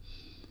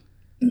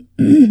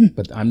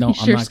 But I'm not.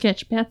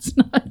 Sketchpad's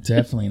not?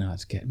 Definitely not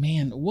sketch.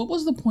 Man, what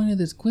was the point of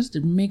this quiz? To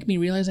make me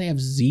realize I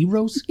have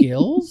zero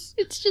skills?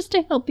 It's just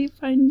to help you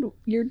find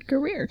your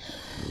career.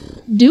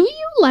 Do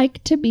you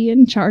like to be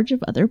in charge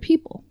of other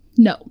people?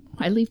 No.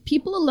 I leave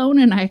people alone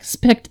and I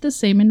expect the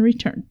same in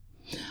return.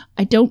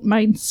 I don't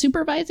mind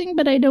supervising,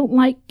 but I don't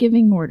like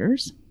giving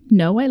orders.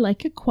 No, I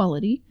like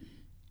equality.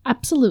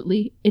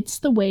 Absolutely. It's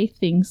the way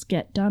things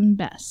get done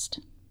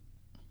best.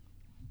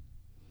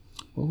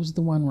 What was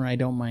the one where I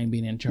don't mind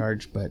being in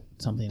charge, but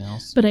something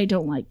else? But I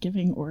don't like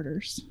giving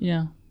orders.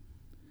 Yeah.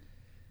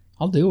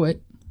 I'll do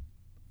it.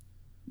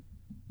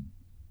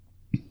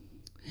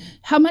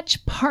 How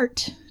much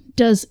part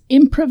does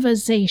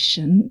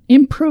improvisation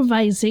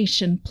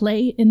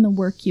play in the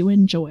work you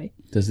enjoy?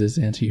 Does this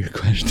answer your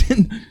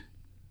question?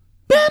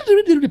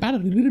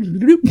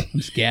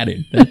 I'm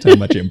scattered. That's how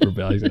much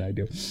improvising I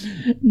do.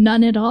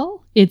 None at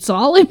all. It's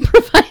all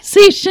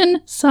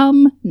improvisation.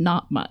 Some,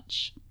 not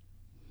much.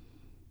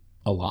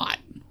 A lot.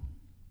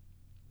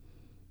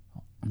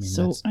 I mean,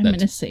 so I'm going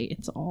to say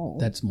it's all.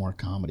 That's more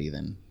comedy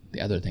than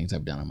the other things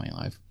I've done in my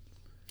life.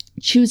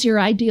 Choose your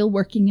ideal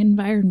working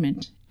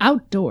environment.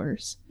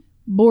 Outdoors,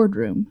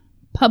 boardroom,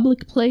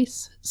 public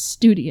place,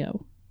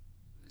 studio.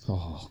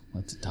 Oh,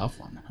 that's a tough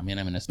one. I mean,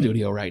 I'm in a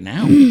studio right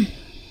now.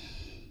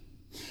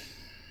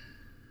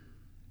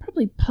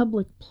 Probably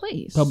public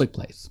place. Public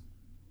place.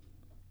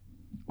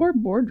 Or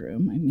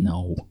boardroom, I mean.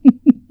 No.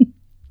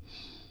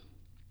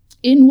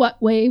 In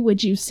what way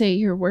would you say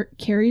your work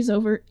carries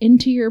over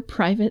into your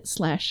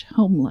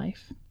private/home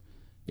life?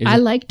 I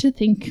like to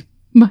think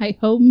my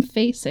home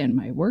face and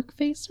my work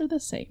face are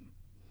the same.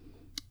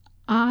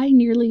 I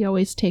nearly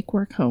always take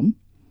work home.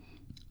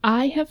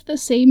 I have the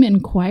same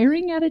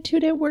inquiring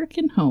attitude at work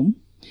and home.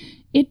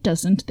 It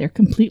doesn't. They're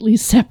completely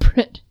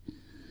separate.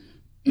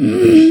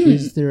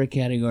 Is there a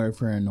category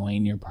for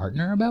annoying your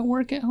partner about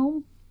work at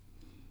home?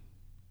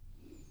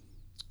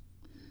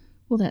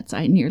 Well, that's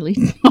I nearly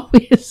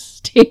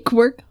always take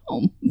work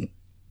home.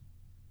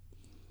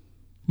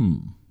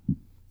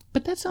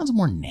 But that sounds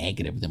more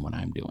negative than what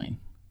I'm doing.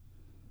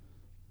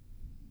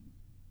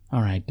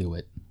 All right, do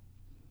it.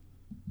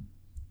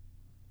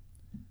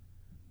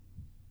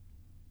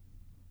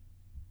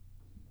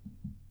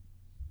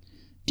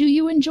 Do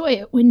you enjoy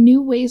it when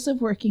new ways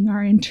of working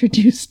are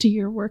introduced to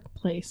your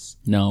workplace?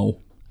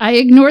 No. I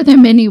ignore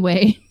them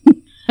anyway.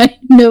 I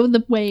know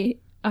the way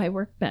I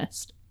work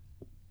best.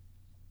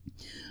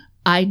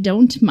 I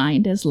don't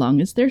mind as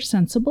long as they're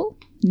sensible.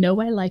 No,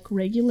 I like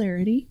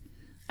regularity.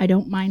 I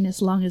don't mind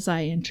as long as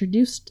I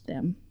introduced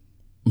them.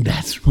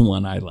 That's the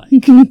one I like.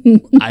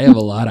 I have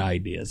a lot of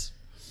ideas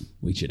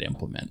we should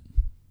implement.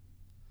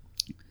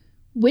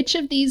 Which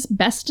of these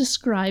best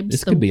describes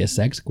this could be a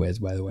sex quiz,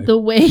 by the way. The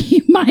way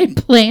you might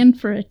plan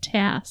for a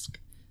task?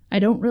 I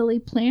don't really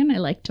plan. I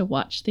like to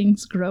watch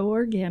things grow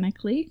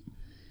organically.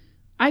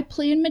 I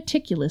plan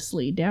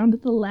meticulously down to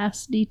the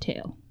last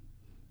detail.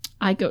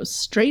 I go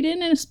straight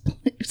in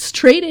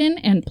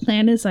and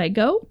plan as I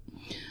go.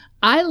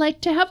 I like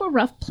to have a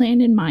rough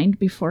plan in mind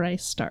before I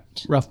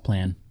start. Rough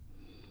plan.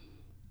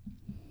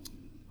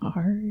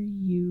 Are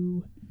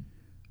you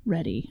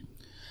ready?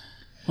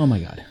 Oh my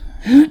God.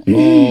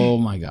 Oh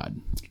my God.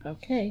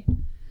 Okay.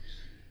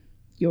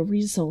 Your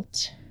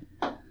result.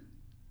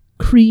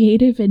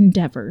 Creative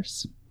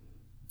endeavors.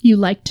 You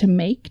like to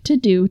make, to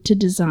do, to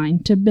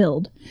design, to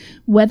build.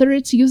 Whether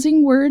it's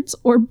using words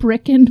or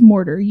brick and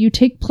mortar, you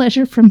take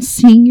pleasure from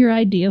seeing your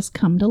ideas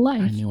come to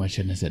life. I knew I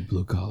shouldn't have said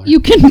blue collar. You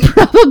can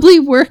probably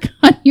work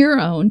on your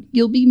own.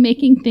 You'll be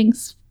making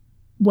things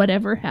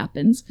whatever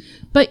happens,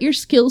 but your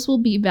skills will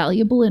be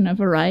valuable in a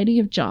variety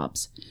of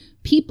jobs.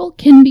 People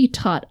can be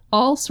taught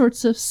all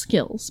sorts of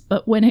skills,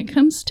 but when it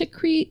comes to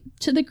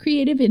the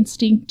creative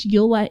instinct,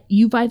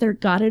 you've either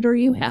got it or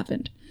you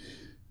haven't.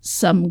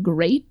 Some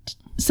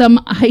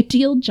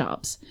ideal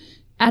jobs: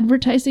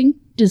 advertising,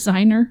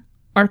 designer,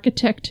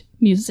 architect,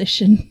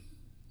 musician.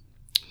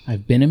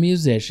 I've been a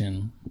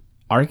musician.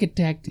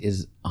 Architect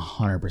is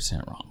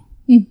 100% wrong.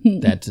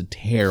 That's a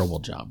terrible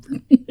job for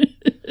me.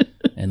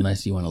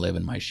 Unless you want to live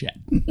in my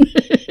shed.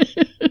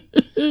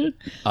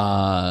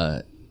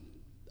 I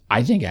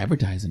think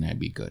advertising I'd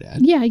be good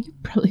at. Yeah,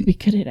 you'd probably be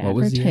good at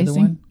what advertising. Was the other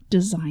one?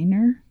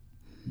 Designer.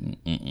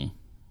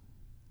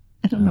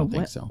 I don't know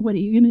think so. What are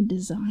you going to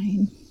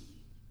design?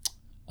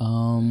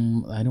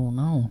 I don't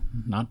know.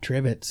 Not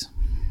trivets.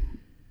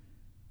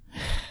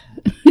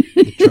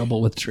 The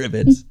trouble with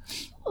trivets.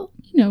 Well,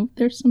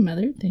 there's some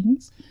other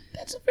things.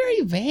 That's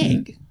very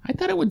vague. I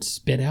thought it would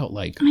spit out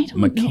like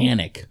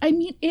mechanic. Know. I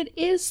mean, it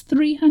is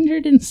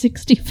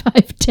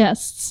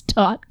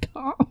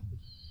 365tests.com.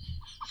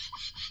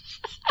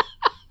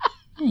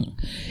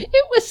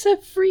 It was a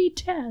free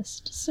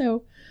test,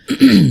 so,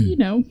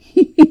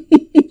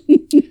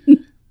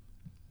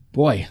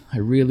 Boy, I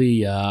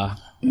really,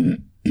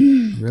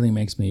 really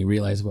makes me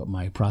realize what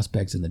my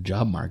prospects in the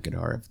job market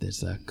are if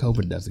this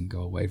COVID doesn't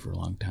go away for a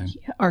long time.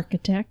 Yeah,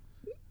 architect.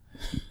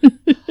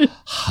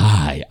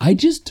 Hi, I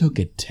just took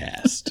a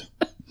test.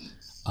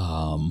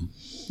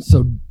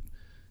 So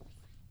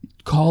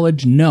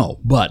college,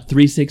 no, but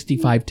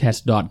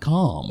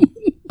 365test.com.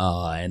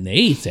 And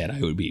they said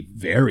I would be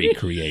very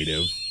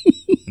creative.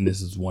 And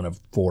this is one of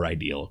 4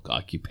 ideal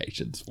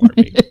occupations for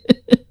me.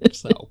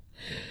 So,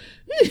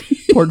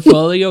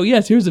 portfolio,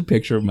 yes, here's a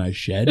picture of my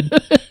shed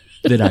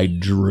that I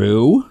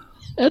drew.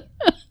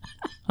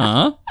 Huh?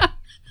 I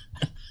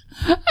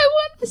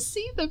want to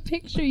see the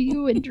picture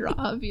you would draw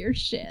of your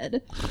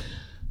shed.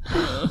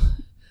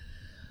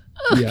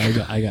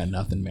 Yeah, I got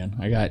nothing, man.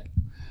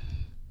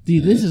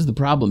 This is the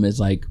problem is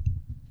like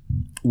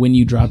when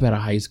you drop out of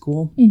high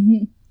school,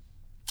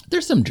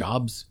 there's some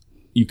jobs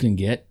you can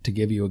get to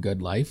give you a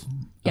good life.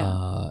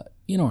 Yeah.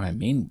 You know what I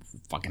mean?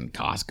 Fucking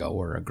Costco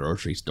or a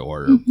grocery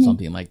store or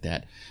something like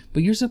that.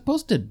 But you're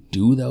supposed to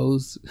do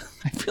those.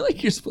 I feel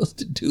like you're supposed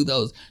to do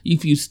those.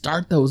 If you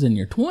start those in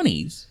your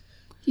 20s,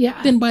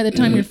 then by the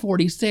time you're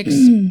 46,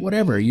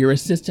 whatever, you're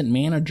assistant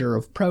manager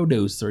of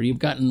produce or you've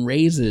gotten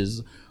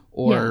raises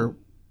or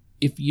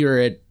if you're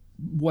at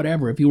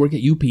whatever, if you work at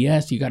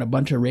UPS, you got a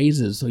bunch of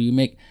raises. So you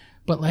make,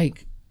 but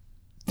like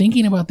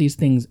thinking about these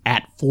things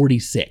at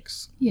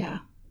 46. Yeah.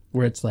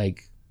 Where it's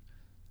like,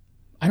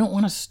 I don't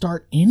want to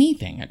start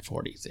anything at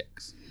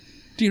 46.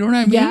 Do you know what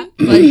I mean? Yeah.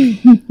 Like,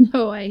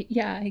 no, I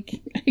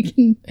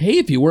can. Hey,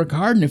 if you work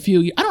hard in a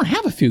few years, I don't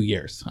have a few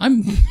years.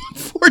 I'm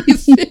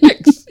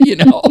 46,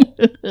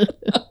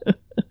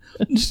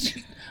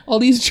 All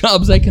these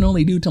jobs I can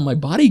only do till my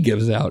body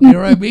gives out. You know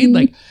what I mean?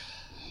 Like,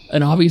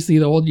 and obviously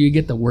the older you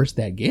get, the worse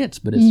that gets.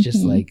 But it's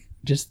just like,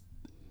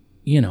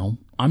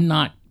 I'm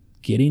not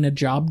getting a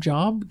job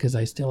because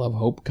I still have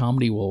hope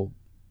comedy will.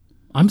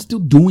 I'm still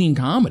doing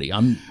comedy.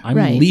 I'm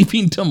right.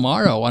 leaving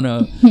tomorrow on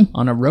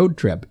a road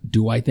trip.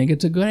 Do I think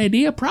it's a good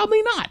idea?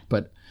 Probably not.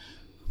 But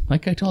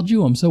like I told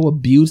you, I'm so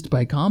abused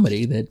by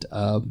comedy that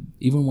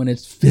even when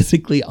it's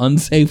physically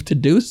unsafe to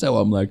do so,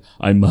 I'm like,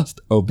 I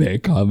must obey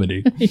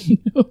comedy. I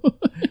know.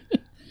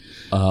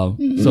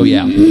 So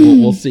yeah,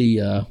 we'll see.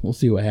 We'll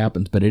see what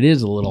happens. But it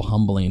is a little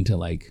humbling to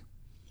like,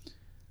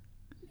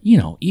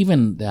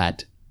 even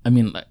that. I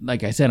mean,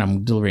 like I said,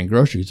 I'm delivering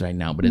groceries right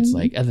now, but it's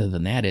like, other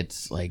than that,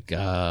 it's like,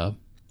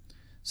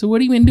 so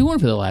what have you been doing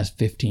for the last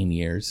 15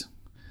 years?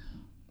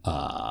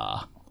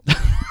 Well,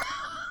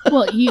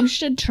 you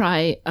should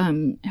try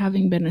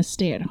having been a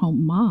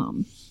stay-at-home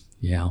mom.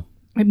 Yeah.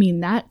 I mean,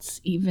 that's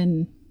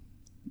even,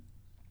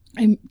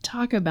 I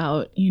talk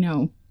about,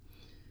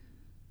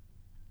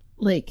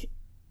 like,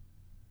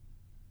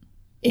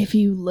 if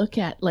you look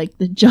at like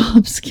the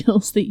job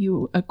skills that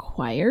you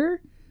acquire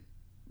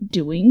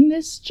doing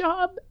this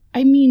job,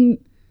 I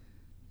mean,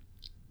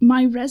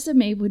 my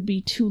resume would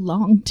be too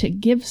long to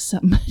give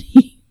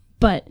somebody,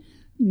 but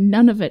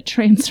none of it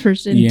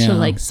transfers into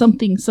like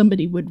something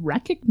somebody would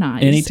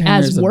recognize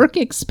as work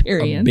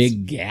experience. A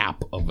big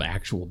gap of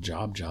actual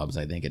jobs,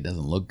 I think it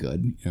doesn't look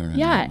good. You know what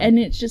I mean? And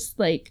it's just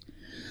like,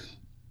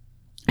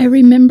 I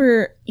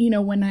remember,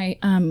 when I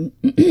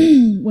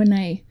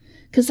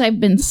because I've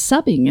been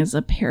subbing as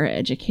a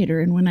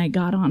paraeducator, and when I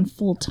got on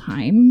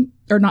full-time,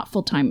 or not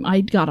full-time,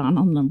 I got on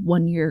the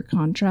 1-year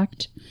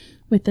contract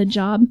with a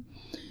job,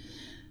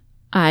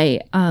 I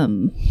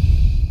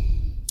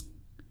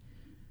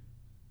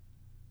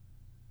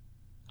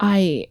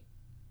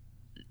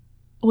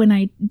when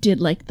I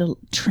did like the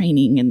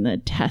training and the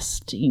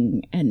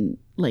testing and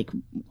like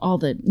all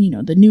the,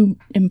 the new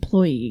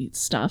employee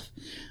stuff,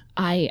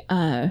 they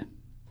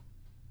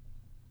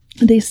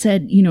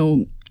said,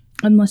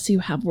 unless you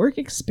have work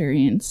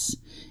experience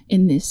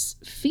in this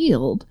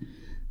field,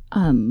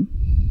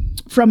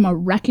 from a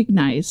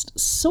recognized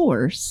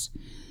source,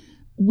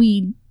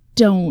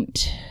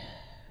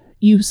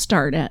 you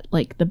start at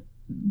like the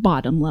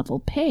bottom level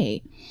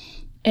pay.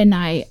 And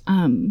I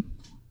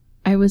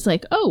was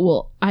like, oh,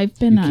 well,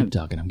 keep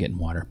talking. I'm getting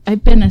water.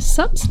 I've been a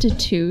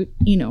substitute,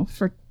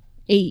 for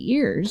 8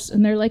 years.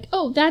 And they're like,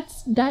 oh,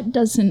 that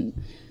doesn't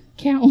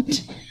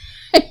count.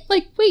 I'm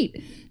like,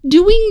 wait,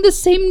 doing the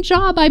same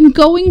job I'm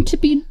going to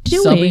be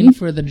doing. Subbing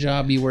for the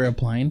job you were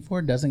applying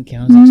for doesn't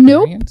count as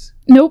experience?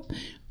 Nope.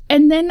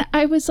 And then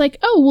I was like,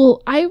 oh,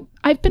 well,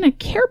 I've been a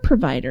care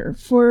provider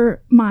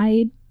for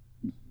my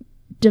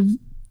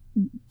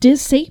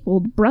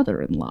disabled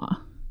brother-in-law.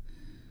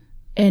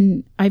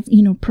 And I've,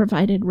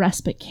 provided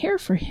respite care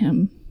for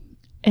him.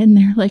 And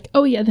they're like,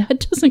 oh, yeah,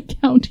 that doesn't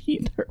count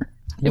either.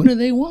 What do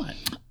they want?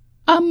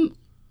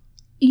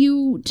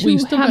 You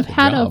have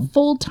had a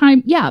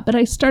full-time... Yeah, but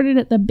I started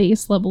at the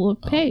base level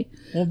of pay.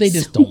 Well, they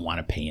just don't want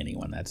to pay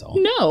anyone, that's all.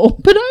 No,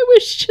 but I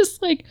was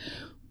just like,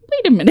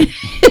 wait a minute.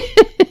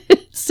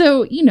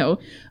 So,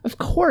 of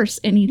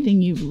course,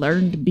 anything you've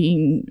learned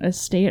being a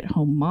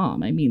stay-at-home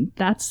mom, I mean,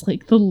 that's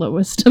like the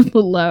lowest of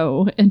the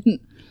low. And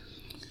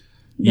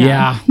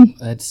yeah,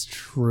 that's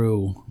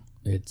true.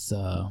 It's,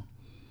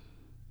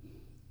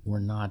 we're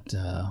not...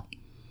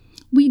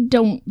 We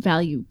don't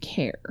value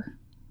care.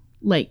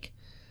 Like,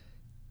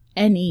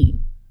 any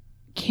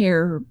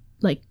care,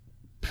 like,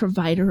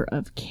 provider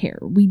of care.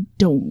 We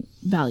don't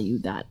value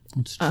that.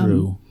 It's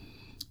true.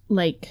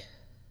 Like...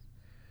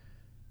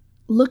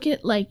 Look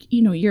at like,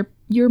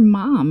 your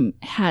mom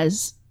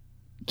has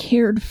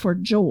cared for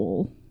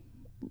Joel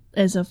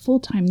as a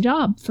full-time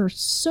job for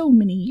so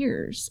many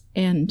years.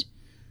 And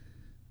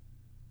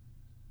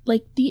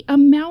like the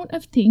amount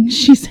of things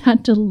she's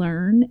had to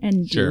learn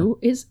and do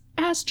is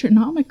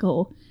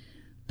astronomical,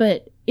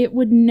 but it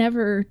would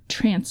never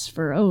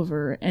transfer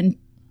over and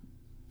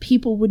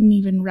people wouldn't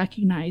even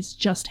recognize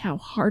just how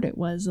hard it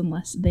was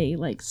unless they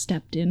like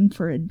stepped in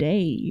for a day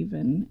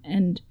even.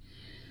 And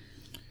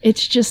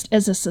it's just,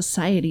 as a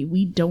society,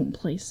 we don't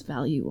place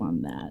value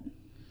on that.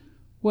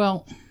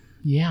 Well,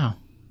 yeah.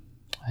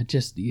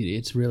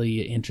 It's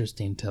really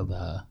interesting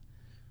to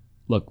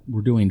look,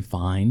 we're doing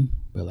fine,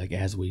 but like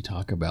as we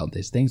talk about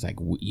these things, like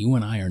you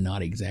and I are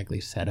not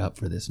exactly set up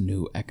for this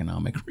new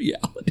economic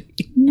reality.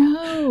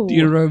 No. Do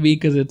you know what I mean?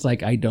 Because it's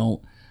like I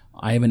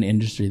have an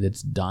industry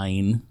that's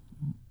dying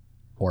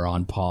or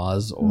on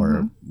pause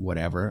or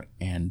whatever,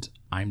 and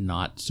I'm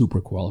not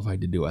super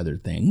qualified to do other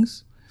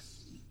things.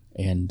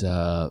 And,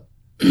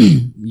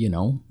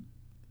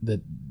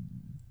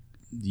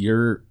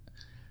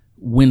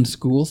 when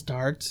school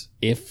starts,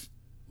 if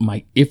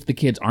the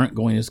kids aren't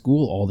going to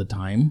school all the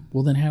time,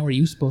 well, then how are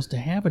you supposed to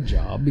have a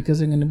job? Because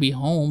they're going to be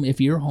home.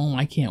 If you're home,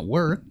 I can't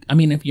work. I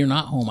mean, if you're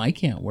not home, I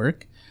can't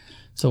work.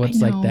 So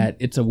it's like that.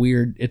 It's a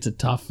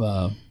tough,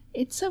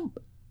 it's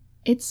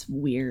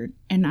weird.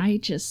 And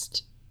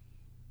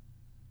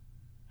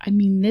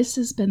this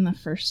has been the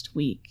first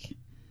week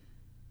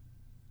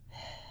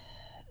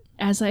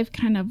as I've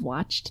kind of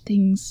watched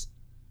things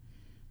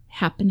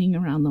happening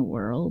around the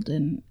world,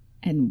 and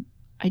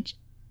I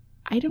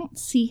don't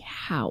see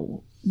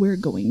how we're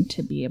going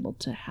to be able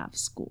to have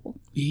school.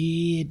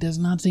 It does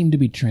not seem to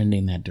be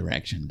trending that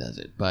direction, does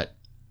it? But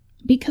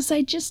because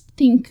I just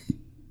think,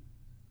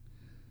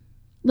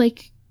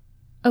 like,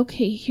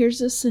 okay,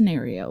 here's a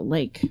scenario.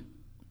 Like,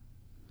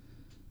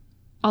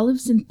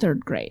 Olive's in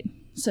 3rd grade.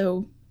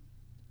 So,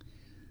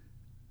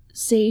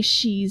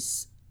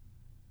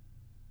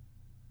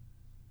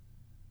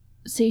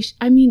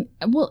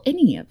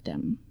 any of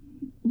them.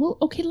 Well,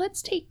 okay,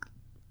 let's take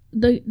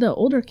the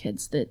older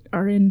kids that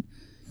are in,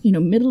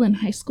 middle and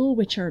high school,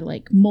 which are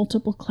like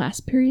multiple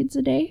class periods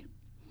a day.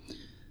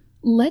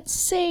 Let's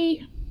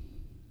say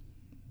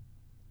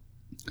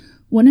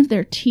one of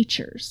their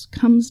teachers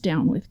comes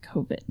down with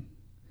COVID.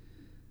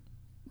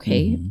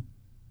 Okay. Mm-hmm.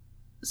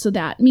 So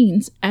that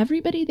means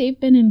everybody they've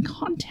been in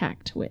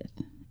contact with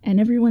and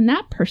everyone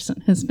that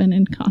person has been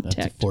in contact with.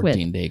 That's a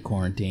 14-day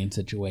quarantine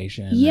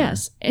situation.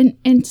 Yes.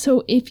 And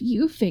so if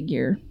you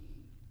figure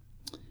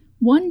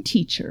one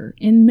teacher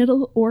in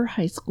middle or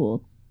high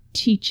school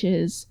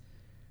teaches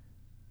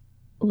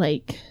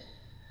like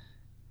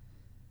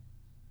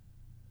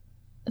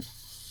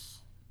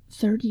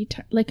 30,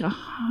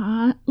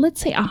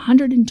 let's say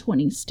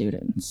 120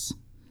 students.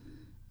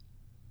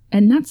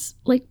 And that's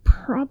like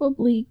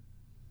probably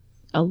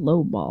a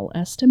lowball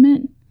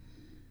estimate.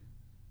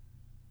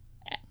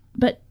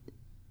 But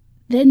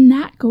then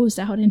that goes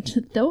out into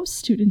those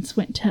students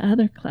went to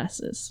other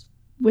classes,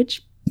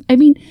 which,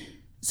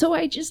 So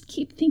I just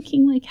keep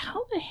thinking, like,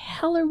 how the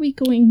hell are we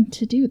going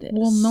to do this?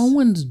 Well, no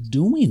one's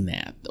doing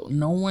that, though.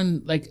 No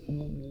one, like,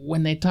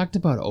 when they talked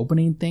about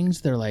opening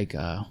things, they're like,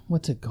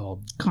 what's it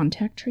called?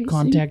 Contact tracing.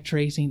 Contact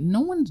tracing.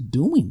 No one's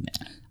doing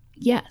that.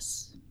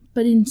 Yes,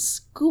 but in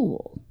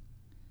school,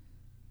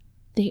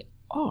 they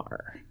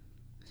are.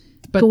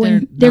 But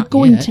they're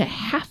going to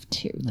have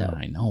to, though. No,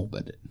 I know,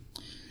 but...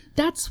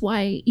 That's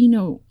why,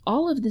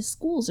 all of the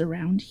schools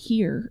around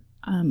here,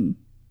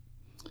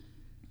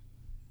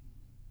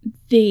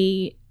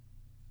 they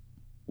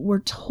were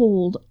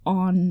told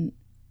on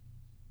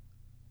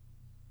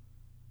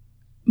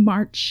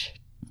March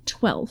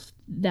 12th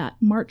that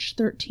March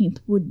 13th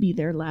would be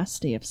their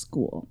last day of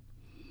school.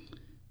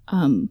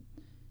 And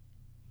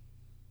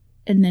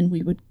then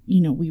we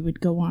would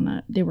go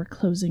on they were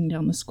closing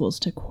down the schools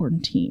to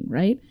quarantine,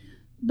 right?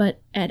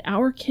 But at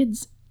our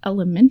kids'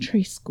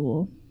 elementary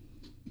school,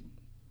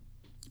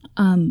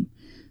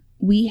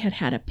 we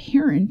had a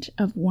parent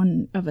of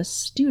a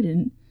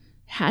student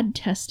had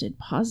tested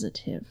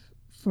positive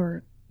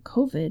for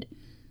COVID,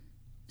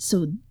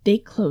 so they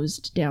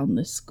closed down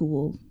the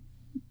school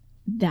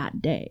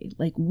that day.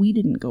 Like, we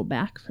didn't go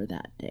back for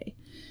that day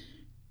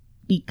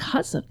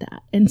because of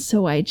that. And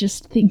so I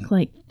just think,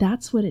 like,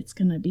 that's what it's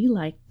going to be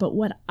like. But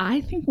what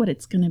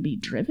it's going to be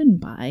driven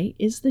by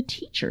is the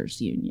teachers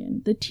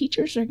union. The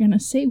teachers are going to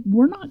say,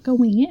 we're not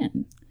going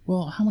in.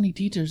 Well, how many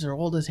teachers are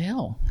old as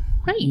hell?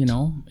 Right.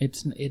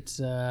 It's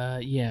a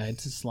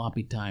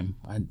sloppy time.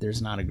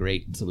 There's not a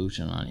great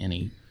solution on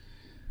any.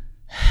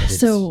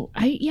 So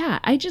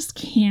I just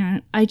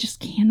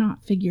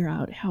cannot figure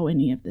out how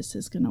any of this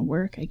is going to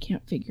work. I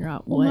can't figure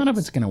out what. Well, none of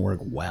it's going to work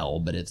well,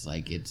 but it's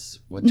like,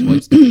 what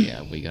choice do we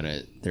have?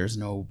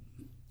 The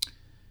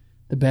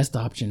best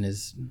option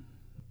is,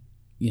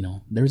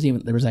 there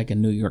was like a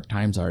New York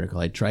Times article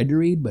I tried to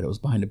read, but it was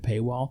behind a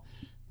paywall,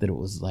 that it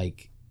was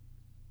like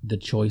the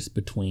choice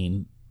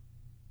between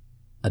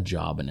a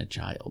job and a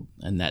child,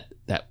 and that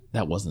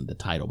wasn't the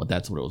title, but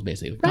that's what it was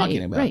basically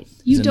talking about. Right.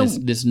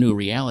 This new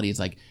reality is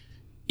like,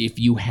 if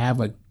you have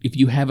a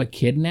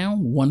kid now,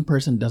 one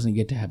person doesn't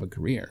get to have a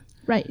career,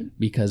 right?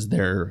 Because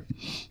they're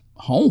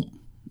home,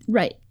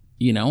 right?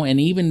 And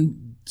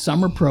even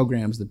summer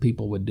programs that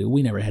people would do,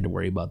 we never had to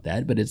worry about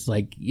that. But it's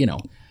like,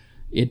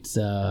 it's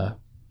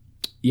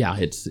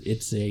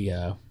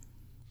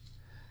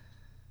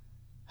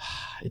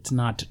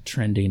not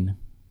trending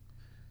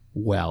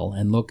well.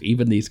 And look,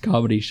 even these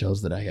comedy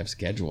shows that I have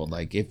scheduled,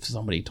 like, if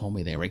somebody told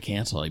me they were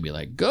canceled, I'd be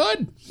like,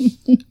 good.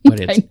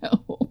 But I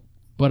know.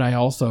 But I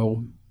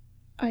also,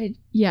 I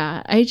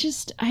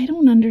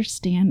don't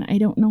understand. I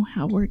don't know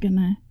how we're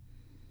gonna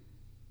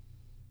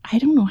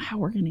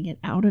get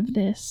out of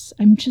this.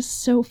 I'm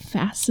just so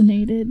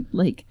fascinated.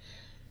 Like,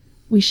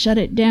 we shut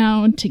it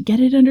down to get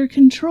it under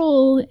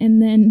control,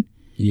 and then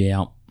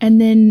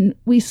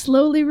we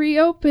slowly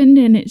reopened,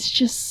 and it's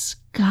just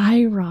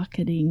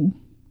skyrocketing.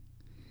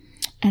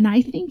 And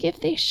I think if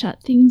they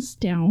shut things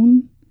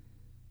down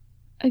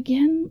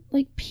again,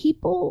 like,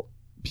 people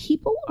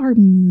are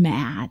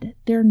mad.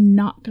 They're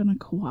not going to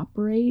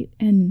cooperate.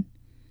 And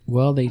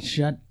well,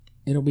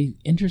 it'll be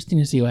interesting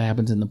to see what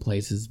happens in the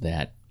places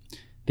that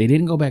they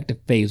didn't go back to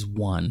phase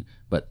 1,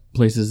 but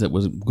places that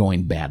was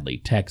going badly.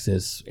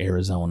 Texas,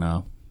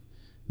 Arizona,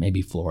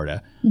 maybe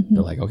Florida. Mm-hmm.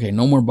 They're like, okay,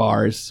 no more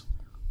bars.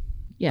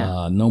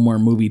 Yeah. No more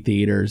movie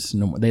theaters.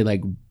 No more, they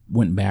like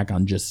went back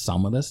on just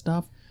some of the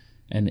stuff.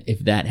 And if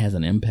that has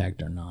an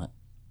impact or not.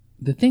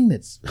 The thing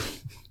that's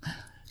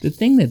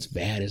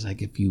bad is,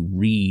 like, if you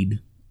read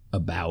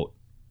about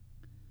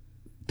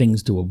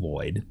things to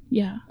avoid.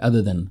 Yeah.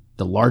 Other than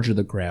the larger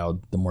the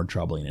crowd, the more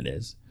troubling it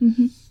is.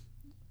 Mm-hmm.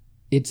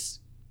 It's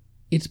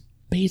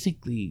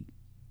basically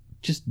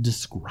just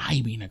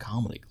describing a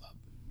comedy club.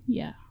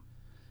 Yeah.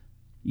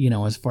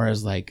 As far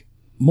as, like,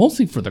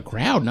 mostly for the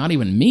crowd, not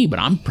even me, but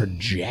I'm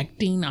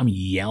projecting, I'm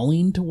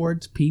yelling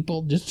towards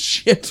people, just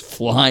shit's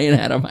flying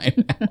out of my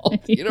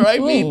mouth. You know what I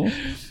mean?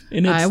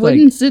 And I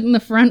wouldn't sit in the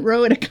front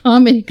row at a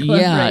comedy club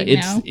right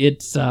now.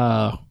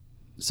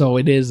 So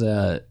it is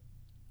I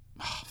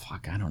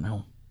don't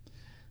know.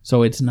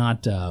 So it's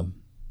not an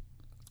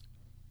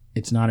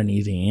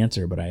easy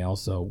answer, but I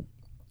also,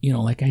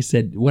 like I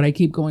said, what I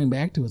keep going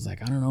back to is,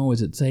 like, I don't know,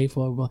 is it safe?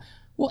 Blah, blah, blah.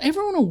 Well,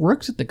 everyone who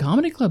works at the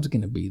comedy club's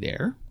going to be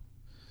there.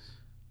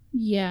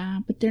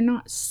 Yeah, but they're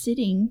not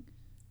sitting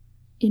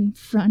in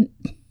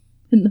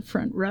the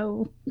front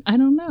row. I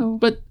don't know.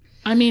 But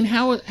I mean,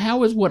 how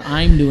is what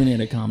I'm doing at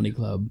a comedy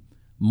club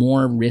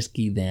more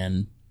risky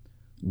than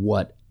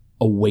what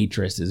a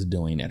waitress is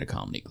doing at a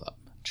comedy club?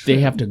 True.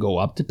 They have to go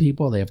up to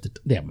people. They have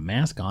a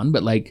mask on,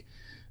 but, like,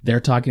 they're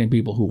talking to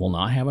people who will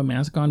not have a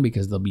mask on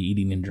because they'll be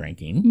eating and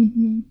drinking.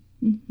 Mm-hmm.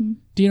 Mm-hmm.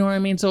 Do you know what I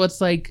mean? So it's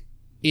like,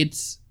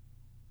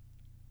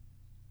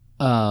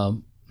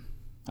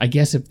 I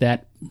guess if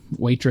that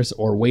waitress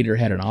or waiter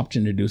had an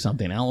option to do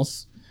something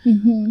else,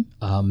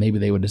 mm-hmm. Maybe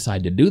they would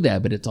decide to do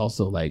that. But it's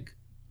also like,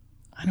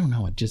 I don't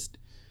know.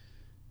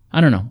 I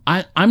don't know.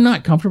 I'm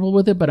not comfortable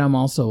with it, but I'm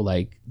also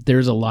like,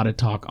 there's a lot of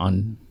talk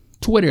on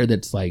Twitter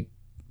that's like,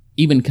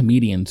 even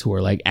comedians who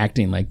are like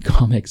acting like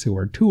comics who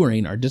are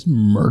touring are just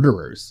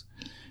murderers.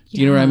 Do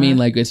you know what I mean?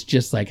 Like, it's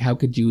just like, how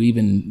could you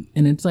even,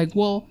 and it's like,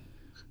 well,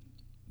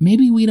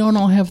 maybe we don't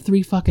all have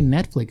 3 fucking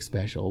Netflix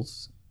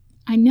specials.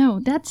 I know.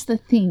 That's the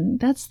thing.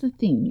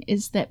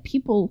 Is that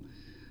people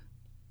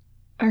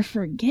are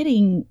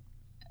forgetting,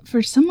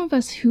 for some of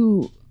us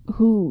who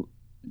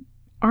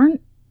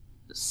aren't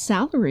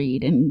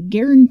salaried and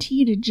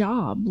guaranteed a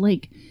job,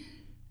 like,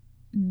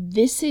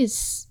 this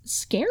is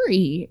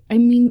scary. I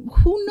mean,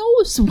 who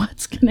knows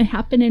what's going to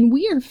happen? And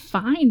we are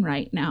fine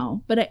right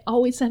now. But I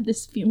always have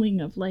this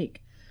feeling of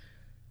like,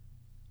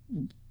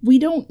 we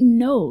don't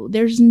know.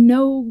 There's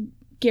no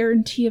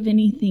guarantee of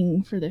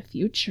anything for the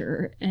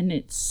future. And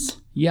it's...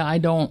 Yeah, I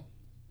don't...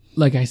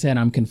 Like I said,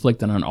 I'm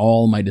conflicted on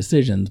all my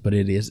decisions, but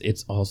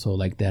it's also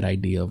like that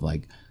idea of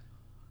like,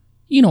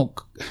 you know,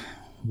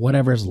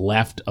 whatever's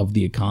left of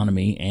the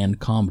economy and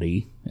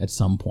comedy at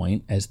some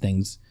point as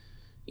things...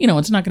 You know,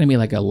 it's not going to be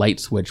like a light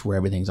switch where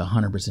everything's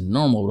 100%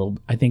 normal.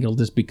 I think it'll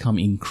just become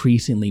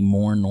increasingly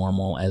more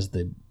normal as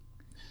the,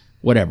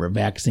 whatever,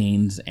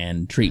 vaccines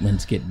and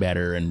treatments get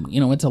better. And, you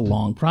know, it's a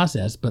long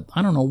process. But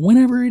I don't know,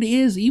 whenever it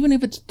is, even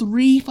if it's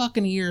 3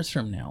 fucking years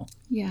from now.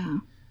 Yeah.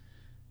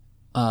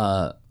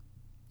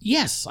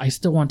 Yes, I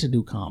still want to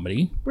do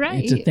comedy.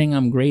 Right. It's a thing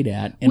I'm great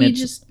at. And we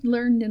just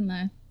learned in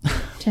the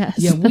test.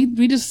 Yeah,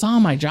 we just saw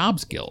my job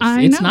skills.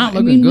 It's not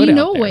looking good out there.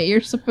 We know what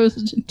you're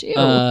supposed to do.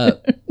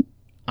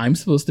 I'm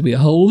supposed to be a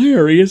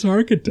hilarious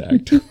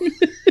architect.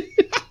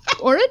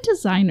 Or a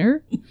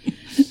designer.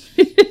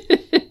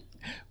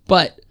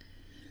 But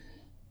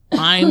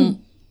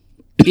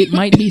it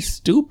might be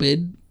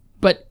stupid,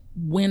 but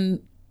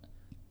when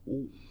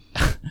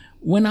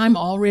I'm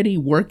already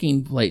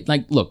working, like,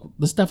 look,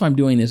 the stuff I'm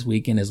doing this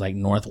weekend is like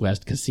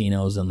Northwest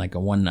casinos and like a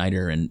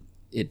one-nighter, and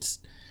it's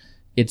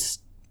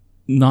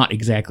not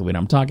exactly what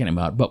I'm talking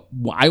about, but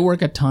I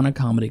work a ton of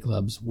comedy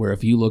clubs where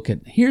if you look at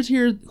who's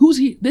here,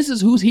 this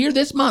is who's here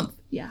this month.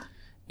 Yeah.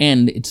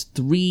 And it's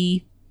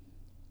 3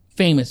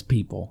 famous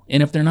people.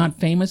 And if they're not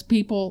famous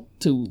people,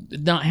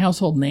 not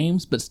household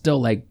names, but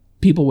still like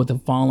people with a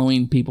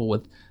following, people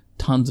with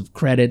tons of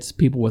credits,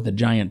 people with a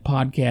giant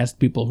podcast,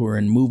 people who are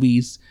in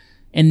movies,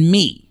 and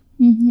me.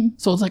 Mm-hmm.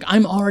 So it's like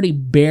I'm already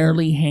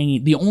barely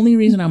hanging. The only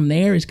reason I'm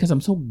there is because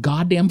I'm so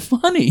goddamn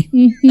funny.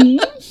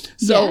 Mm-hmm.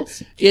 So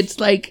yes. It's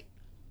like,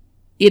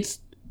 it's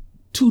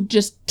to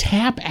just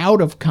tap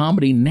out of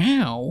comedy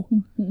now.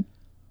 Mm-hmm.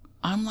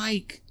 I'm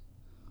like,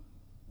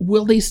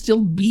 will they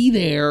still be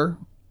there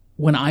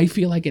when I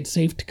feel like it's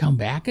safe to come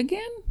back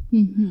again?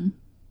 Mm-hmm.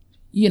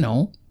 You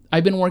know,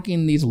 I've been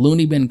working these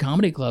loony bin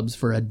comedy clubs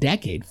for a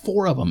decade,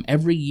 4 of them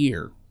every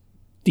year.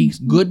 These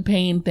good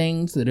paying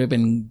things that have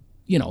been,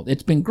 you know,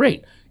 it's been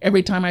great.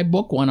 Every time I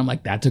book one, I'm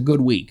like, that's a good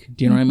week.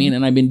 Do you know what I mean?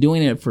 And I've been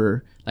doing it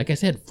for, like I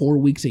said, 4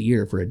 weeks a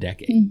year for a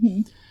decade.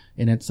 Mm-hmm.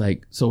 And it's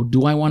like, so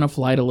do I want to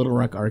fly to Little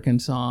Rock,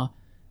 Arkansas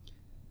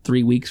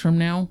 3 weeks from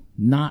now?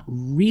 Not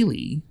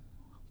really.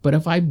 But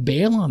if I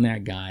bail on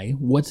that guy,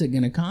 what's it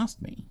going to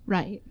cost me?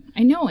 Right.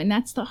 I know. And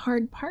that's the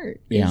hard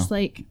part. Yeah. Is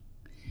like,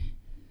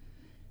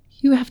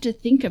 you have to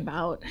think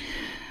about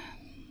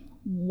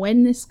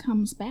when this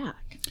comes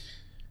back.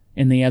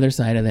 And the other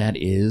side of that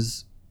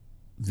is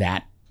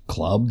that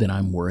club that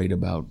I'm worried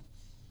about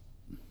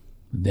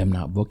them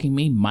not booking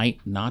me might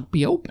not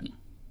be open.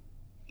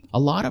 A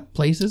lot of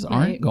places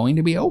aren't going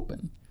to be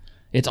open.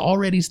 It's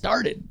already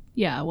started.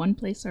 Yeah, one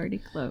place already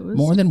closed.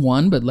 More than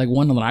one, but like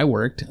one that I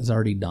worked is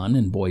already done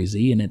in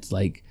Boise, and it's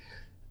like,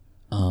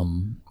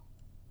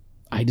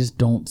 I just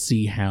don't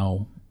see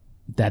how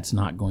that's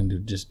not going to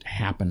just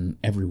happen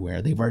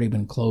everywhere. They've already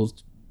been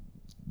closed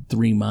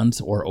 3 months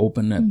or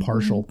open a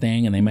partial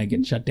thing, and they might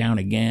get shut down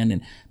again.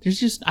 And there's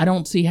just, I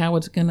don't see how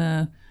it's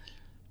gonna.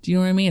 Do you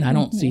know what I mean? I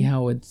don't see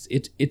how it's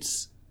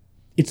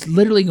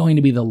literally going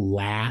to be the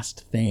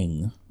last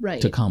thing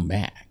to come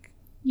back.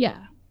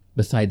 Yeah.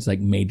 Besides like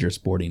major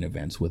sporting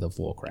events with a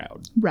full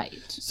crowd. Right.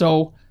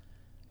 So,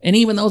 and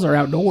even those are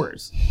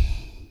outdoors.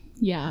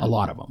 Yeah. A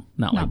lot of them.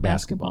 Not like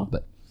basketball.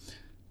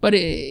 But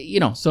it, you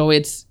know, so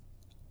it's,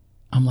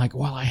 I'm like,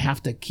 well, I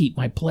have to keep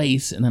my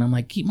place. And then I'm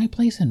like, keep my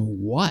place in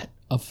what?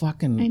 A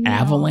fucking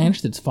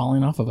avalanche that's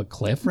falling off of a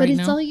cliff right now?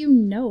 But it's all you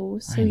know.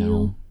 So I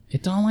know.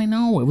 It's all I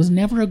know. It was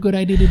never a good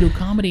idea to do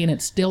comedy, and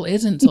it still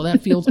isn't. So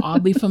that feels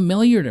oddly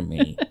familiar to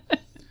me.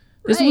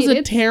 This was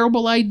a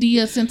terrible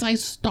idea since I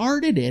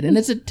started it, and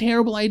it's a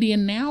terrible idea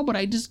now, but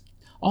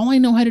all I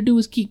know how to do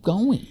is keep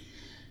going.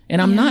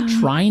 And I'm not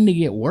trying to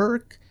get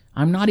work.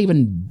 I'm not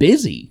even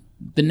busy.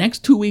 The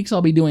next 2 weeks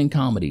I'll be doing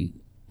comedy.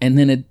 And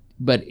then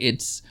but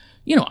it's,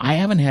 you know, I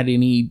haven't had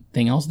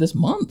anything else this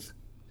month.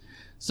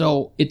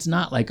 So it's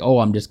not like, oh,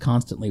 I'm just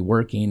constantly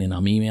working and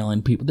I'm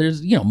emailing people.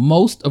 There's, you know,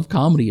 most of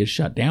comedy is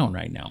shut down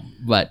right now.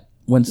 But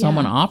when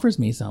someone offers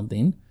me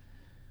something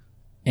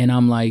and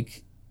I'm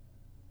like,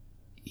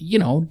 you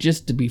know,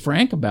 just to be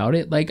frank about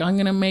it, like I'm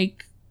going to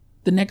make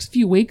the next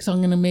few weeks, I'm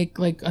going to make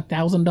like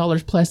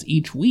 $1,000 plus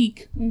each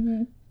week.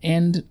 Mm-hmm.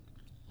 And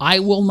I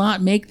will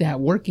not make that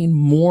working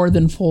more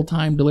than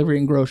full-time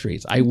delivering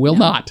groceries. I will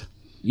not,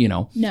 you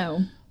know.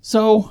 No.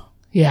 So,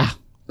 Yeah.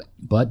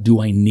 But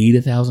do I need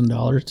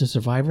 $1,000 to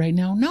survive right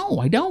now? No,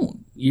 I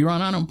don't. You're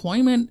on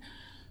unemployment.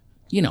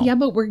 Yeah,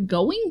 but we're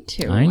going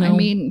to.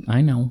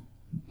 I know.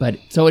 But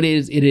so it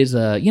is,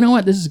 you know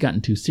what? This has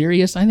gotten too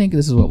serious. I think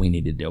this is what we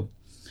need to do.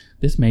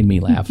 This made me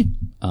laugh.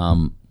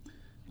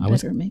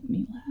 Better make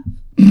me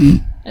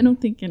laugh. I don't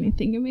think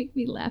anything can make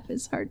me laugh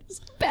as hard as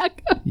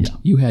backup. Yeah,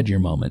 you had your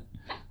moment.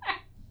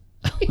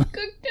 I cooked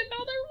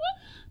another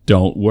one.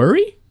 Don't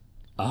worry.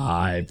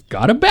 I've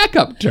got a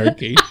backup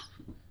turkey.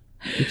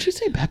 Did she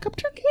say backup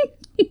turkey?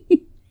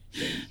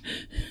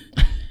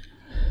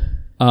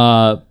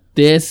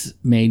 This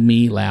made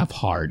me laugh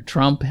hard.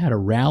 Trump had a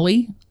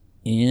rally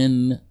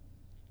in...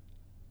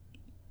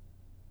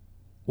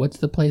 What's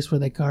the place where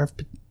they carve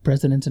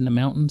presidents in the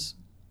mountains?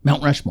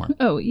 Mount Rushmore.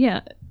 Oh,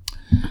 yeah.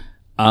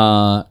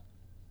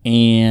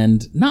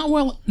 And not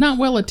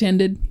well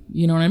attended.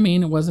 You know what I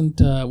mean? It wasn't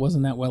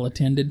that well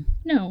attended.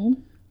 No.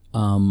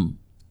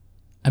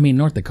 I mean,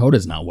 North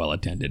Dakota's not well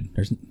attended.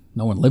 There's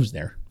no one lives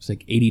there. It's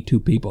like 82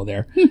 people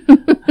there.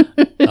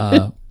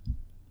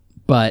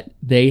 But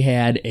they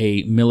had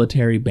a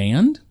military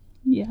band.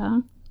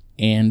 Yeah.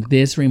 And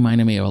this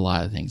reminded me of a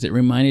lot of things. It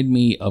reminded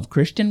me of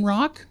Christian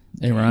rock.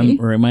 It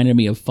reminded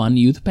me of fun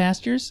youth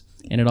pastors.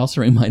 And it also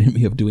reminded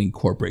me of doing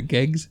corporate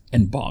gigs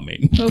and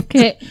bombing.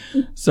 Okay.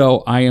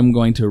 So I am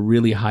going to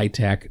really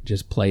high-tech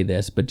just play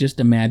this. But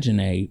just imagine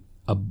a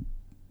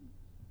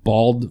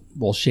bald,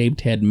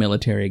 shaved head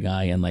military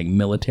guy in like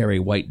military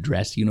white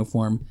dress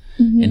uniform.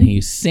 Mm-hmm. And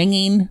he's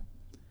singing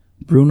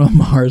Bruno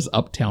Mars'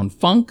 Uptown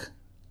Funk.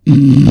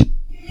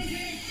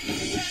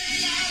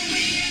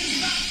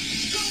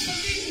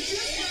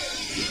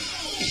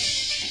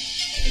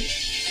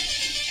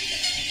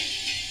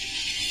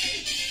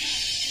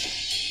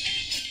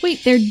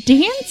 Wait, they're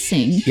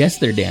dancing? Yes,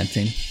 they're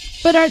dancing.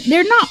 But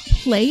they're not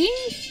playing?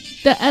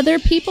 The other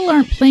people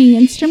aren't playing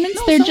instruments?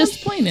 No, they're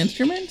just playing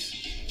instruments.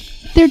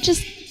 They're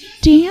just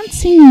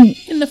dancing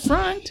in the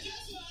front.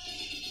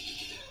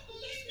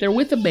 They're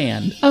with a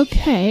band.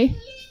 Okay.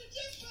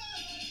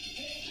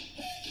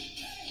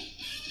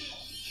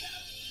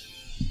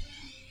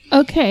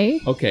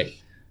 Okay.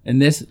 And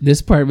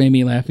this part made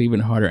me laugh even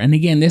harder. And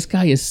again, this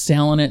guy is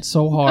selling it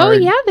so hard. Oh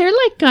yeah, they're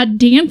like got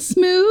dance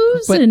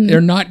moves, but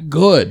they're not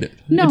good.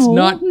 No, it's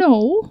not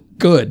Okay.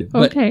 good.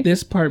 But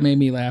this part made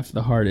me laugh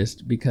the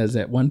hardest because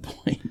at one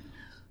point,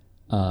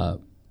 oh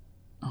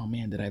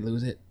man, did I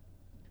lose it?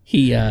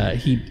 He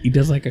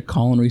does like a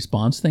call and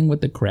response thing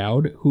with the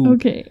crowd who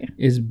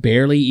is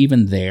barely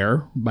even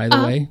there. By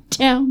the way,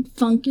 Uptown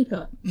Funk it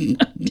up.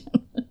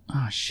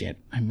 Oh shit!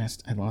 I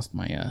lost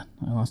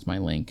my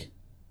link.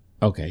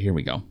 Okay, here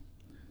we go.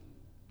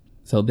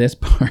 So this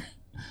part,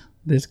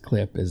 this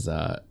clip is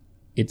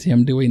it's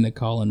him doing the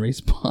call and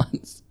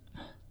response.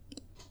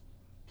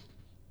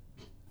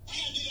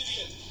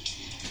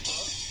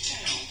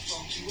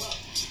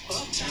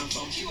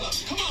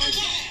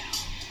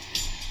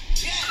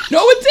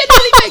 No, it didn't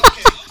anything.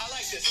 I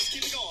like this. Let's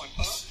keep it going.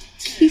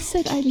 He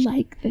said, "I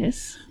like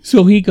this."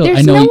 So he goes. There's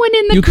I know no one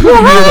in the you crowd.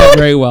 couldn't hear that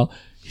very well.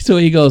 So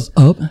he goes,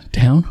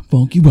 uptown,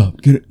 funk you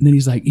up. Get it. And then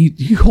he's like,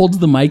 he holds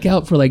the mic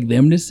out for like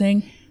them to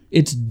sing.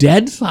 It's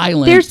dead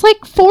silent. There's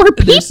like 4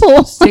 people.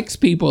 There's 6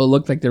 people who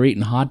look like they're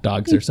eating hot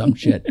dogs or some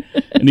shit.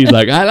 And he's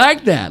like, I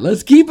like that.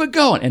 Let's keep it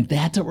going. And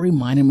that's what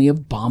reminded me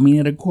of bombing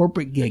at a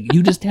corporate gig.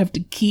 You just have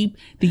to keep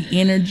the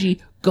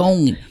energy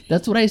going.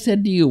 That's what I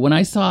said to you when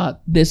I saw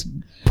this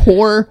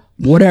poor,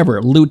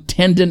 whatever,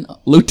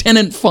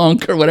 Lieutenant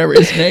Funk or whatever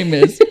his name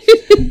is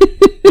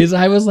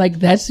I was like,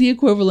 that's the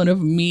equivalent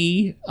of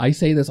me. I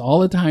say this all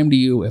the time to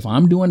you. If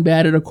I'm doing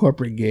bad at a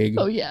corporate gig,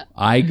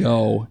 I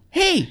go,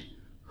 hey,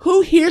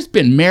 who here's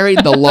been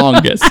married the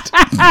longest?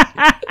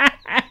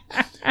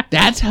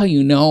 That's how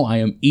you know I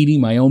am eating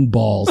my own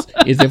balls,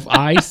 is if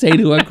I say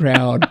to a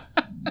crowd,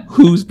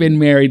 who's been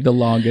married the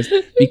longest?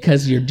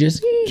 Because you're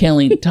just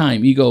killing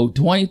time. You go,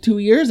 22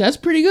 years? That's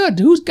pretty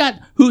good.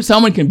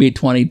 Someone can be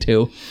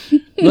 22.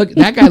 Look,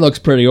 that guy looks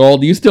pretty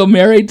old. You still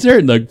married,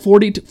 sir? Like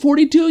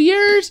 42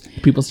 years?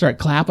 People start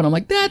clapping. I'm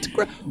like, that's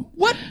great.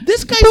 What?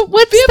 This guy's But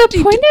what's 50.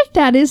 The point of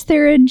that? Is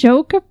there a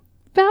joke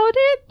about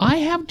it? I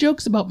have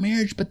jokes about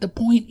marriage, but the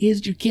point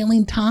is you're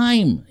killing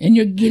time and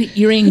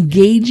you're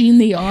engaging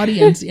the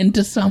audience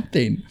into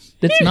something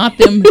that's not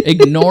them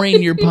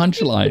ignoring your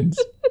punchlines.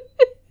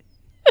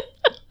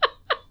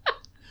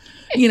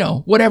 You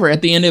know, whatever.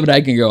 At the end of it,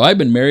 I can go, I've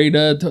been married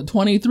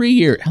 23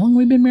 years. How long have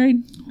we been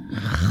married?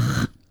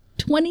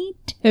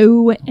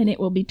 22, and it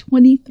will be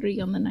 23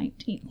 on the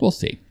 19th. We'll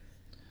see.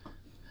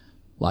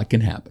 A lot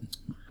can happen.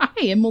 I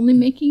am only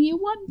making you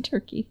 1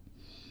 turkey.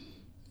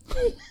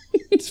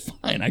 It's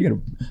fine. I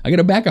got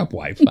a backup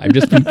wife. I've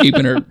just been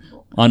keeping her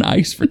on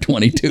ice for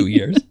 22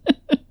 years.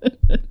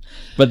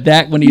 But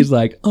that when he's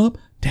like, up,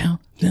 down,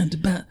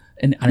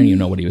 and I don't even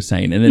know what he was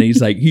saying. And then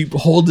he's like, he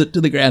holds it to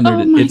the ground.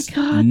 Oh my it's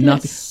God,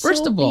 nothing. that's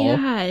First so of all,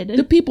 bad.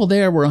 The people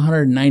there were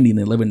 190 and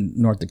they live in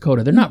North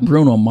Dakota. They're not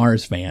Bruno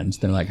Mars fans.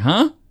 They're like,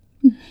 huh?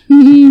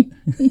 You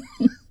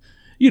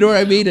know what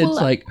I mean? It's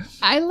like,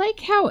 I like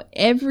how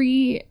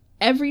every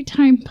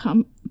time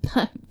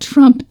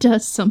Trump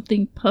does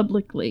something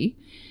publicly,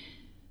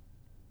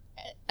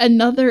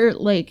 another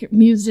like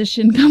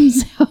musician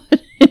comes out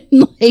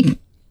and like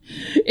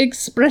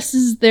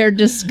expresses their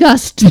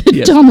disgust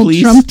that Donald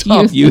Trump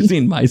stop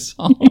using my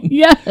song.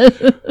 Yeah.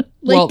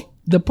 Well,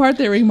 the part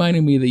that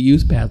reminded me of the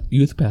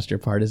youth pastor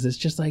part is it's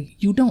just like,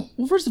 you don't...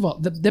 Well, first of all,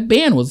 the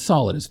band was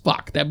solid as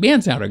fuck. That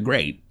band sounded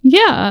great.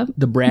 Yeah.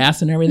 The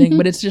brass and everything,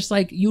 but it's just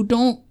like, you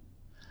don't...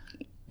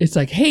 It's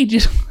like, hey,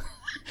 just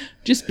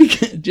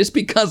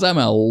because I'm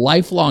a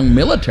lifelong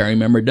military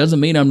member doesn't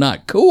mean I'm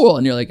not cool.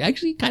 And you're like,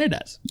 actually, kind of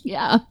does.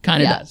 Yeah.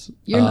 Kind of does.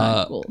 You're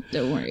not cool.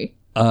 Don't worry.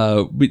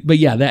 But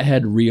yeah, that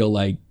had real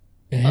like...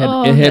 It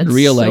had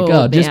real so like,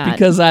 oh, bad. just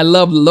because I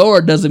love the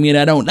Lord doesn't mean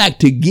I don't like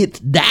to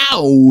get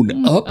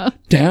down. Up,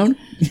 down.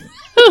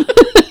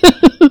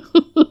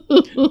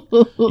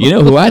 You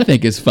know who I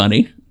think is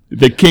funny?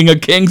 The King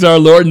of Kings, our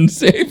Lord and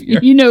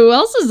Savior. You know who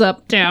else is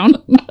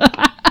uptown?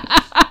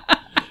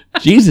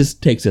 Jesus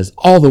takes us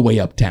all the way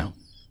uptown,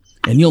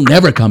 and you'll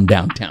never come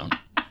downtown.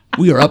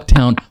 We are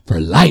uptown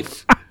for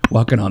life.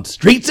 Walking on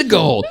streets of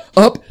gold.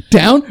 Up,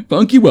 down,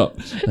 funk you up.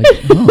 Like,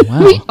 oh,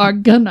 wow. We are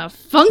gonna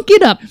funk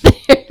it up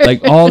there.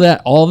 Like all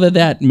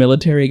that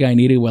military guy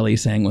needed while he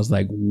sang was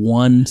like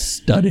one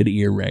studded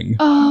earring.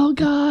 Oh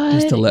God!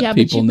 Just to let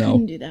people know. But you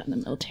couldn't do that in the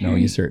military. No,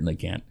 you certainly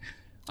can't.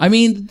 I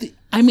mean,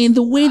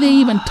 the way they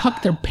even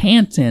tuck their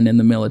pants in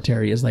the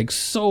military is like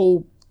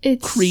so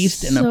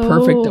creased in a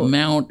perfect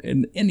amount,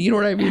 and you know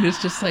what I mean.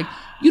 It's just like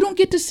you don't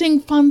get to sing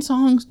fun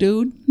songs,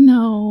 dude.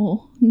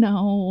 No.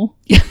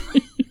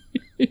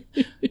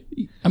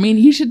 I mean,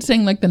 he should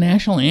sing like the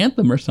national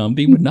anthem or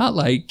something, but not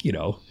like, you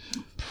know.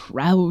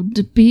 Proud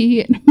to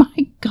be.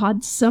 My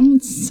God, some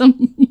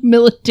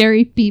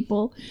military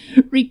people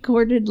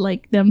recorded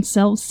like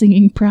themselves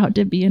singing "Proud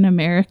to be an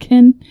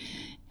American,"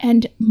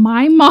 and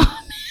my mom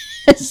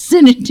has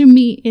sent it to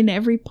me in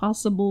every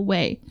possible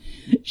way.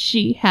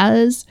 She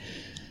has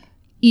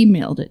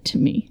emailed it to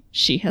me.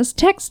 She has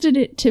texted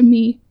it to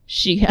me.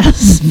 She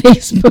has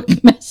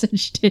Facebook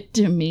messaged it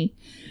to me.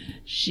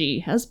 She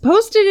has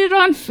posted it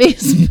on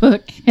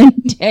Facebook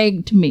and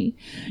tagged me.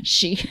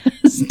 She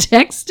has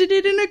texted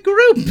it in a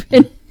group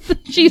and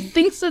she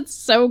thinks it's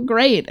so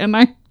great. And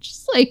I'm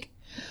just like,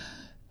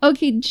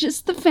 okay,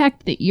 just the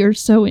fact that you're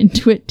so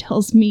into it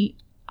tells me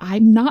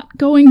I'm not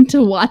going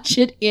to watch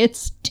it.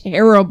 It's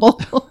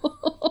terrible.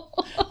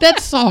 That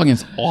song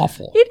is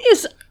awful. It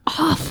is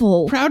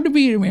awful. Proud to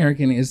be an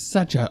American is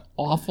such an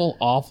awful,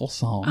 awful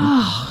song.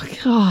 Oh,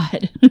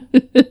 God.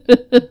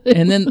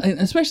 And then,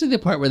 especially the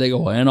part where they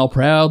go, and I'll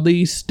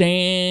proudly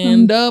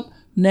stand up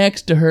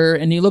next to her.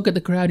 And you look at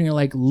the crowd and you're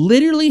like,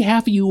 literally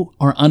half of you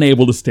are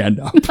unable to stand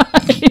up.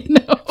 I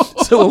know.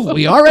 So if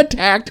we are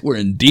attacked, we're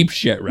in deep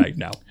shit right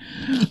now.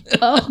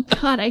 Oh,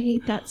 God, I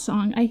hate that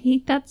song. I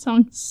hate that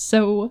song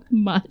so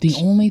much. The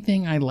only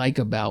thing I like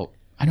about,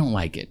 I don't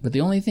like it, but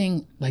the only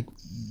thing, like,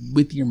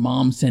 with your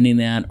mom sending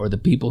that, or the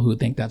people who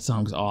think that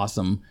song's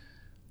awesome,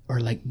 or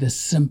like the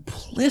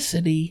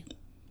simplicity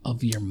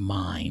of your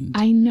mind.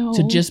 I know.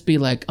 To just be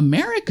like,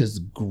 America's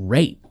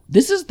great.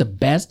 This is the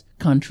best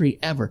country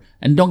ever.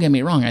 And don't get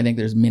me wrong, I think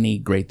there's many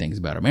great things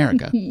about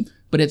America.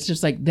 But it's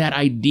just like that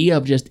idea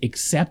of just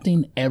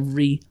accepting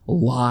every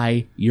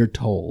lie you're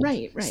told.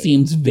 Right.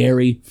 Seems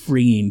very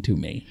freeing to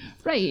me.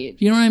 Right.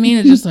 You know what I mean?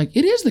 It's just like,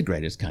 it is the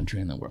greatest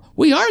country in the world.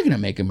 We are going to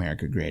make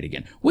America great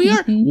again. We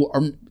are...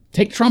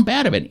 Take Trump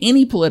out of it.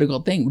 Any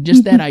political thing.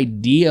 Just that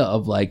idea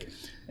of like,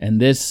 and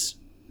this,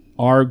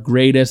 our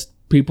greatest,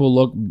 people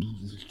look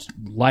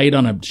light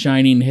on a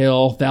shining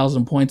hill,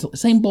 1,000 points.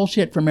 Same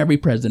bullshit from every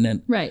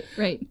president. Right.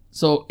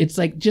 So it's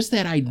like just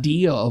that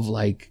idea of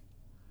like,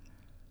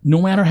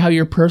 no matter how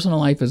your personal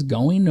life is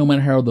going, no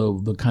matter how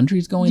the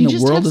country's going,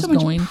 the world is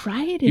going,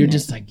 pride in you're it.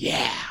 just like,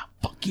 yeah,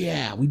 fuck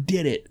yeah, we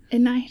did it.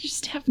 And I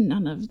just have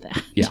none of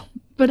that. Yeah.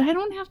 But I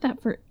don't have that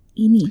for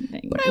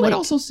anything. But I would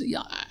also say,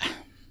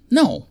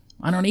 no,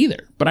 I don't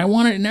either. But I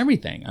want it in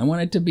everything. I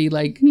want it to be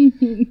like,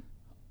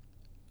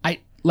 I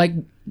like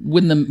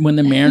when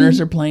the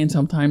Mariners are playing.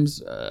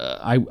 Sometimes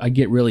I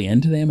get really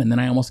into them, and then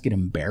I almost get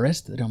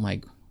embarrassed that I'm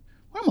like,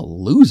 well, I'm a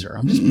loser.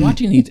 I'm just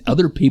watching these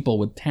other people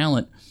with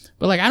talent.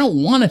 But like, I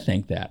don't want to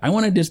think that. I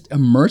want to just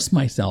immerse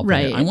myself in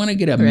it. I want to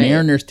get a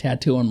Mariners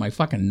tattoo on my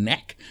fucking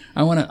neck.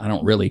 I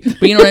don't really,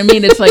 but you know what I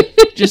mean? It's like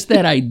just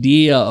that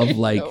idea of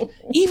like,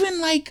 even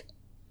like,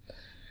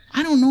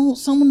 I don't know,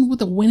 someone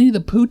with a Winnie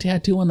the Pooh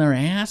tattoo on their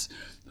ass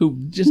who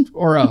just,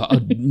 or a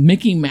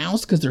Mickey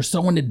Mouse because they're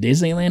so into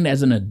Disneyland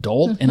as an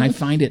adult. And I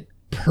find it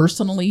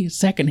personally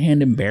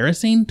secondhand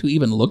embarrassing to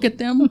even look at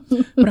them.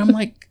 But I'm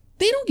like,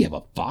 they don't give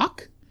a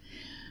fuck.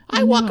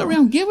 I walk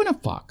around giving a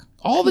fuck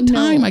all the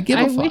time. I give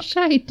a fuck. I wish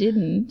I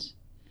didn't.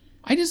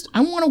 I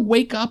want to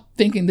wake up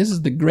thinking this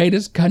is the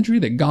greatest country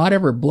that God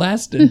ever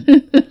blessed.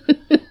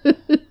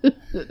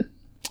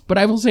 But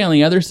I will say on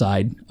the other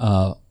side,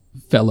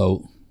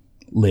 fellow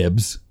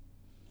libs,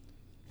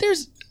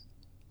 there's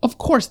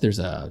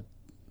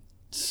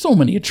so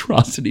many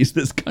atrocities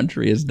this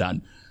country has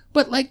done.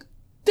 But like,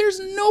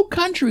 There's no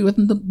country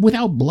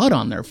without blood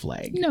on their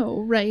flag. No,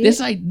 right?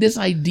 This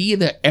idea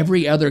that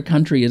every other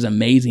country is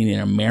amazing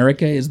and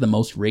America is the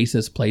most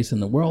racist place in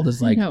the world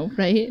is like, no,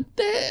 right?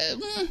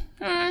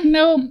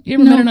 No, you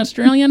ever met an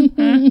Australian?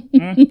 No.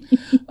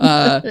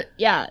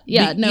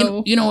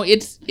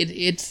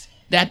 It's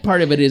that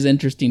part of it is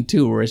interesting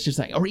too, where it's just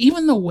like, or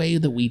even the way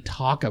that we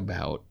talk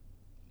about,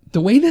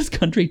 the way this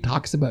country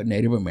talks about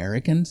Native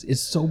Americans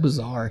is so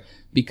bizarre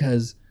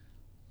because.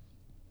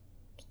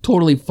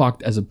 Totally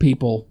fucked as a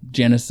people,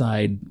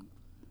 genocide,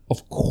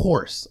 of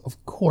course.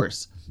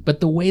 But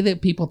the way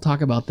that people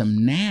talk about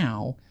them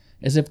now,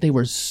 as if they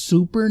were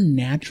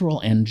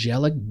supernatural,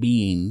 angelic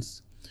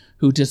beings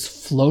who just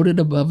floated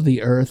above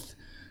the earth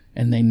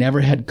and they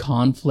never had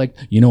conflict.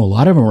 A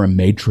lot of them are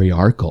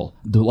matriarchal.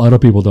 A lot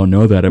of people don't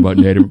know that about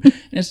Native. And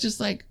it's just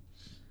like,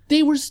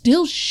 they were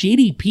still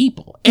shitty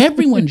people.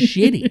 Everyone's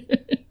shitty.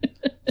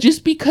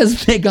 Just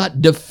because they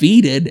got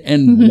defeated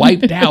and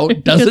wiped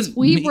out doesn't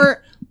mean...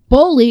 were...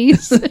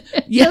 bullies.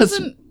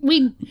 Yes.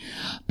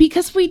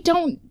 Because we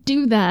don't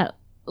do that.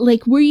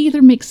 Like, we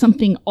either make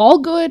something all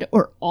good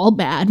or all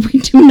bad. We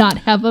do not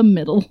have a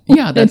middle.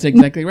 Yeah, that's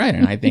exactly right.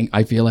 And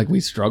I feel like we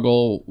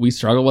struggle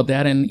with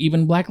that, and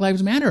even Black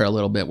Lives Matter a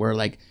little bit, where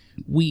like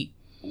we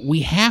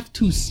have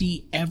to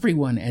see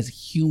everyone as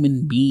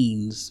human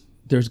beings.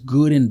 There's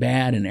good and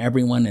bad in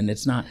everyone, and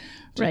it's not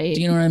right.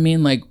 Do you know what I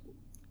mean?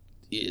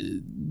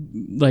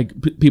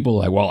 People are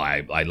like, well,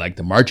 I like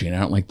the marching, I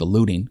don't like the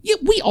looting. Yeah,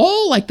 we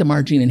all like the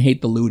marching and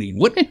hate the looting.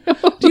 What? Do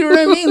you know what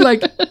I mean?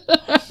 Like,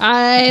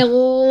 I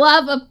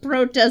love a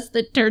protest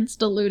that turns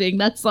to looting.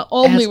 That's the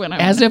only one I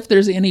want. As if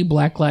there's any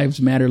Black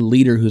Lives Matter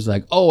leader who's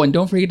like, oh, and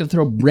don't forget to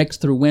throw bricks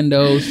through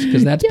windows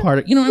because that's part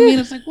of, you know what I mean?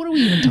 It's like, what are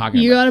we even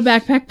talking you about? You got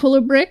a backpack full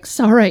of bricks?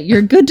 All right,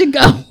 you're good to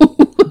go.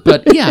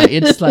 But yeah,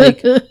 it's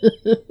like,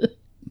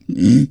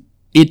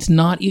 it's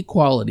not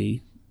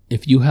equality.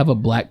 If you have a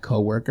black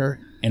coworker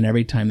and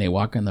every time they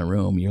walk in the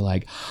room, you're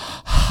like,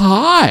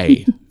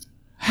 hi,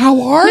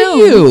 how are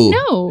you?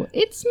 No,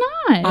 it's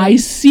not. I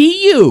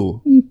see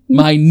you,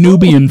 my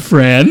Nubian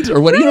friend.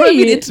 Or what? Right. You know what I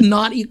mean? It's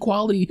not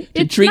equality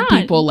to treat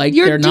people like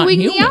they're not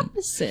human. You're doing the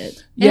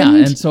opposite. Yeah,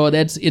 and so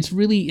it's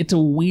a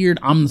weird,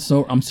 I'm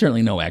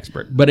certainly no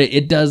expert, but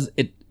it's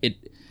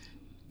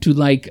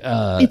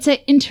an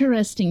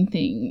interesting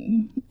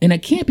thing. And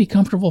it can't be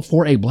comfortable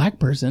for a black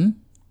person.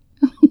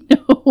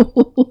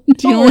 No,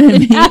 do you know what I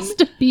mean? It has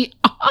to be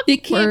awkward.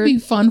 It can't be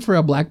fun for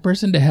a black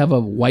person to have a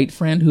white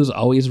friend who's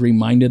always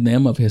reminded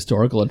them of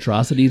historical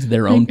atrocities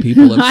their own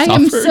people have suffered. I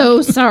am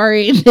so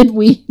sorry that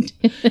we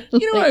did.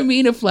 You know what I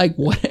mean? If like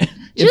what?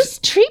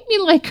 Just treat me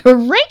like a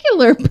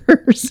regular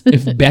person.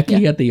 If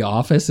Becky at the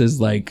office is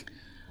like,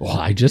 well,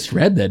 I just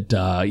read that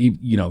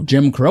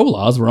Jim Crow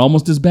laws were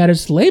almost as bad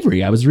as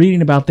slavery. I was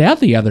reading about that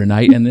the other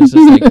night, and it's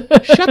just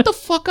like, shut the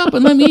fuck up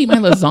and let me eat my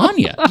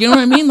lasagna. You know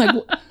what I mean? Like.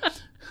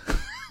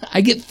 I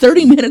get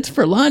 30 minutes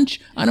for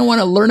lunch. I don't want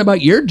to learn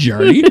about your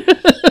journey. Do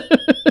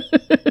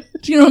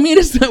you know what I mean?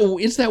 It's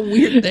that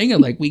weird thing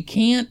of like, we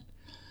can't,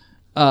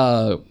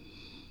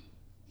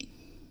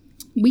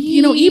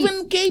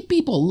 even gay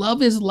people,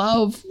 love is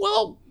love.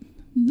 Well,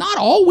 not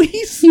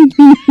always.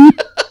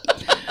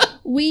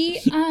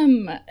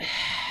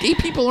 Gay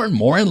people are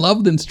more in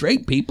love than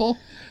straight people.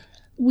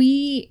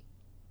 We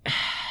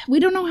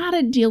don't know how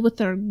to deal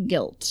with our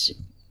guilt.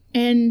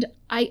 And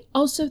I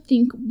also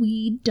think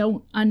we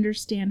don't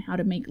understand how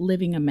to make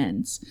living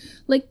amends.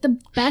 Like,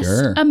 the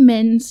best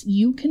amends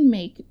you can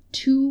make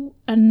to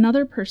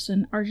another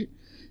person are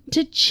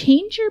to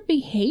change your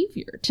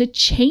behavior, to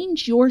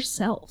change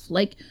yourself.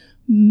 Like,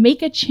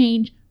 make a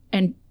change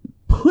and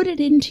put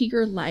it into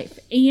your life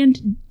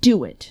and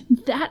do it.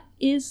 That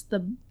is the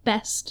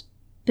best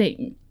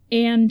thing.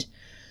 And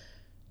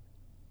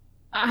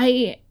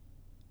I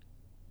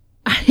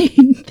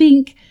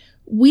think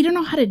we don't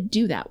know how to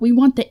do that. We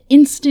want the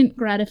instant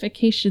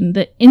gratification,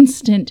 the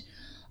instant,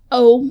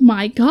 oh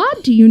my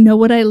God, do you know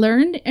what I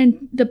learned?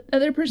 And the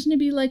other person to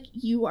be like,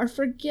 you are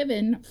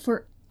forgiven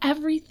for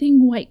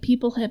everything white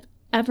people have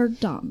ever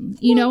done.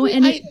 You know?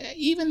 And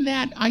even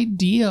that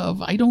idea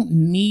of, I don't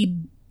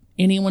need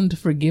anyone to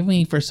forgive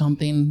me for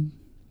something.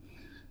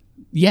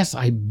 Yes,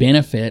 I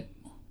benefit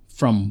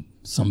from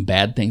some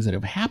bad things that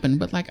have happened,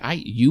 but like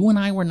you and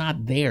I were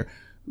not there.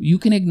 You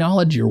can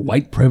acknowledge your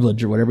white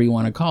privilege or whatever you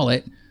want to call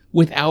it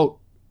without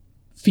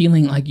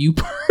feeling like you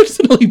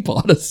personally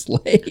bought a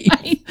slave.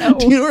 I know.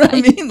 Do you know what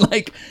I mean?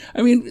 Like,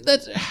 I mean,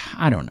 that's,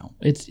 I don't know.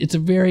 It's a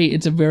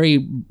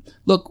very,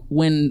 look,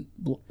 when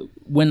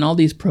all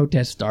these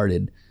protests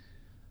started,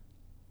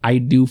 I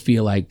do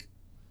feel like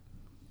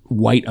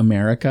white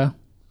America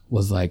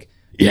was like,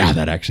 yeah,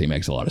 that actually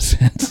makes a lot of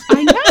sense.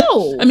 I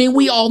know. I mean,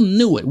 we all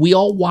knew it. We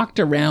all walked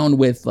around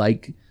with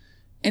like,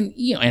 and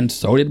and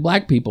so did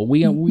black people.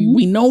 We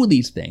know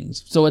these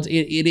things. So it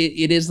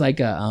is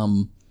like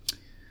a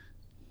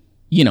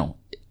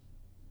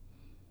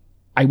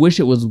I wish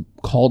it was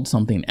called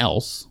something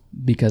else,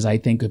 because I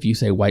think if you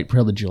say white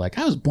privilege, you're like,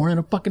 I was born in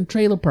a fucking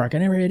trailer park. I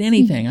never had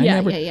anything.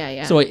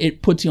 Yeah. So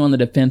it puts you on the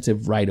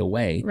defensive right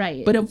away.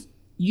 Right. But if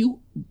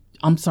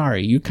I'm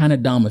sorry, you're kind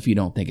of dumb if you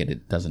don't think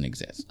it doesn't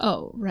exist.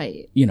 Oh,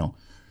 right. You know,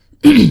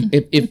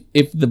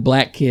 if the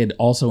black kid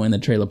also in the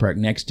trailer park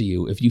next to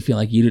you, if you feel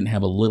like you didn't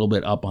have a little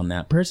bit up on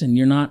that person,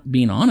 you're not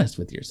being honest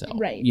with yourself.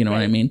 Right. You know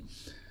what I mean?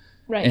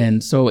 Right.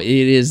 And so it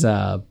is,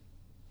 you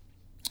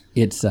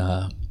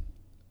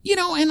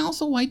know, and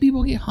also white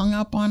people get hung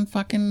up on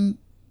fucking,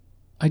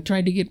 I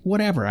tried to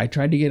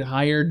get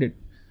hired.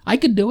 I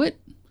could do it.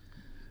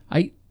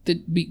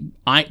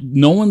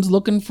 No one's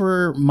looking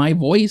for my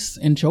voice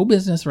in show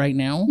business right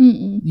now.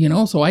 You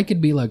know, so I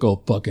could be like,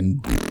 oh,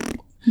 fucking,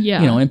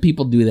 yeah. You know, and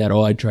people do that.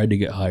 Oh, I tried to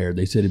get hired.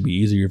 They said it'd be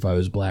easier if I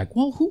was black.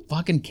 Well, who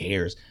fucking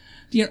cares?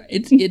 You know,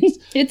 it's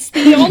it's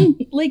the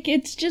only, like,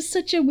 it's just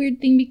such a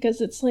weird thing because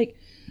it's like,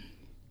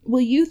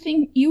 well, you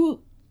think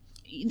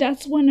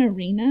that's one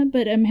arena,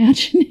 but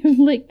imagine if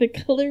like the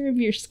color of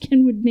your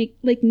skin would make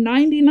like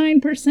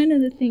 99%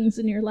 of the things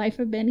in your life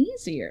have been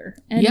easier.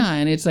 And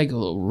and it's like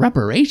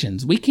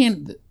reparations. We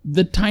can't,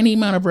 the tiny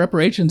amount of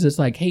reparations is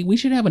like, hey, we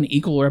should have an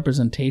equal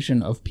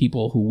representation of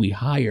people who we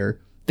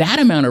hire. That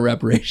amount of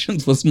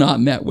reparations was not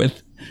met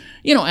with,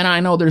 you know, and I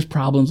know there's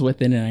problems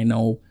with it, and I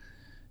know,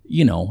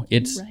 you know,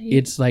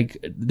 it's like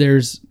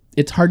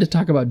it's hard to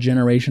talk about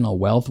generational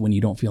wealth when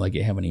you don't feel like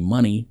you have any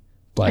money.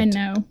 But I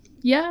know.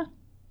 Yeah.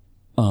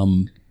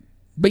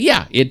 But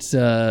yeah, it's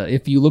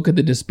if you look at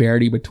the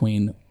disparity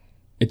between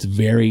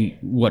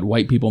what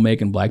white people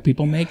make and black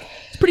people make,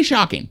 it's pretty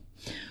shocking.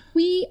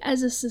 We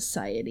as a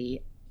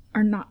society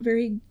are not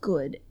very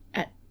good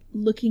at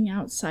looking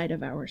outside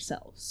of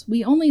ourselves.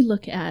 We only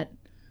look at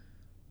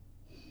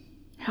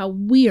how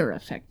we are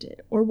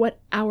affected or what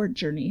our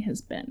journey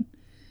has been.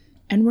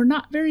 And we're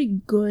not very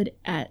good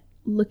at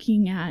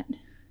looking at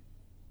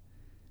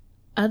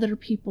other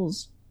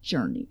people's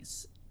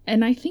journeys.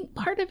 And I think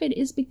part of it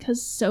is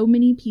because so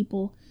many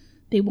people,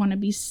 they want to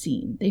be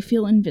seen. They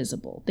feel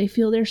invisible. They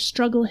feel their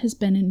struggle has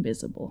been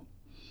invisible.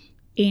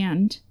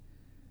 And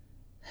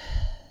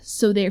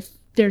so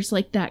there's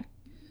like that,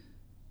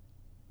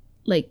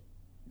 like,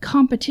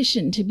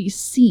 competition to be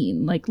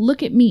seen. Like,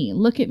 look at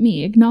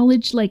me,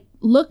 acknowledge, like,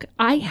 look,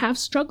 I have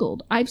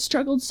struggled. I've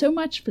struggled so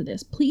much for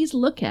this. Please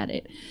look at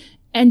it.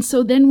 And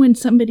so then when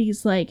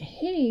somebody's like,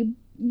 hey,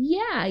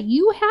 yeah,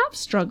 you have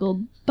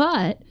struggled,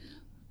 but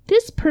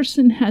this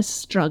person has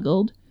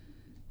struggled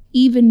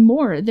even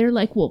more. They're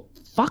like, well,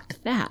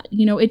 fuck that.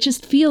 You know, it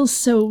just feels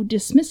so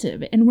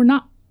dismissive. And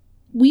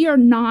we are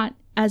not,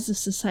 as a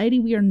society,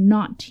 we are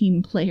not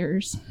team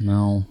players.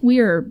 No. We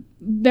are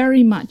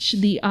very much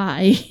the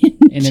I.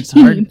 And it's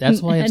hard.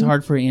 That's why it's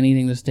hard for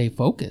anything to stay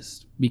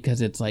focused,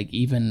 because it's like,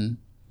 even,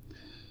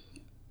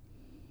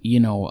 you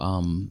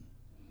know,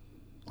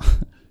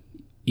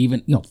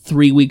 even, you know,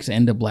 3 weeks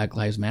into Black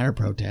Lives Matter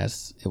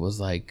protests, it was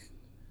like,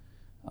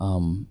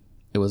 and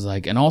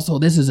also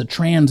this is a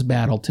trans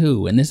battle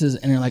too, and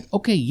they're like,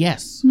 okay,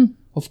 yes,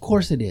 of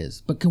course it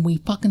is, but can we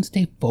fucking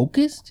stay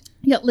focused?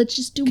 Yeah, let's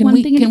just do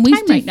one thing at a time right now.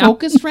 Can we stay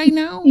focused right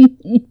now?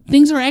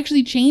 Things are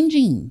actually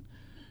changing.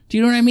 Do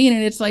you know what I mean?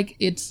 And it's like,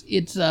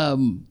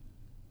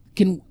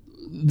 can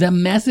the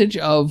message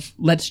of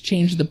let's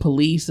change the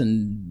police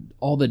and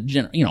all the,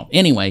 you know,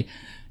 anyway,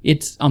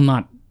 I'm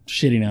not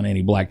shitting on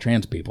any black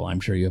trans people. I'm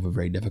sure you have a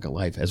very difficult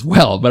life as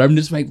well, but I'm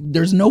just like,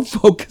 there's no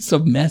focus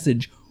of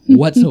message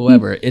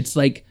whatsoever. It's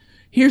like,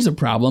 here's a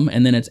problem,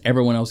 and then it's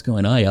everyone else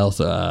going, I got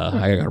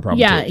a problem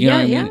too. You know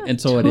what I mean? And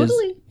so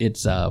totally.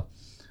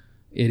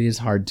 It is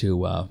hard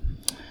to,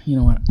 you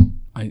know what,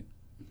 I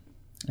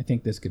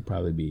think this could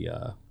probably be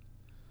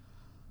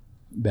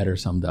better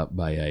summed up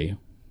by a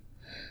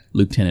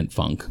Lieutenant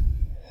Funk.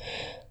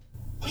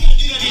 We gotta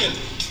do that again.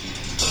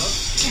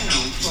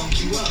 Uptown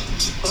funk you up.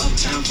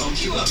 Uptown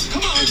funk you up.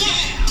 Come on,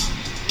 yeah.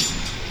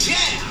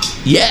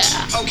 Yeah.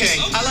 Okay,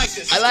 I like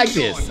this.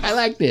 I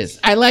like this.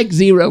 I like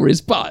zero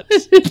response.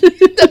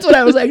 That's what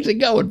I was actually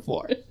going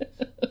for.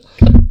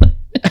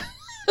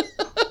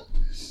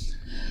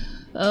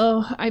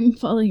 Oh, I'm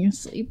falling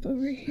asleep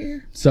over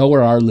here. So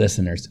are our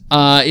listeners.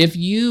 If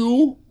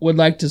you would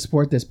like to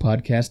support this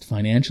podcast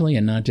financially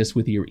and not just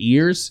with your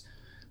ears,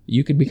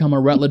 you could become a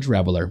Rutledge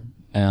Reveler.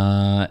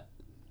 I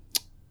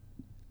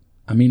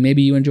mean,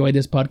 maybe you enjoyed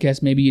this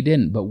podcast, maybe you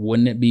didn't, but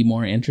wouldn't it be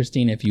more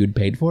interesting if you had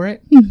paid for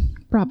it?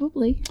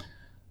 Probably.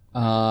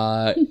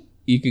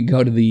 You can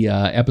go to the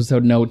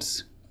episode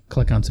notes,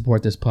 click on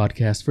support this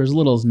podcast for as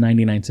little as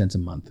 99 cents a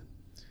month.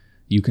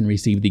 You can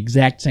receive the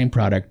exact same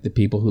product that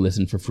people who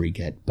listen for free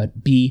get,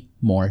 but be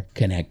more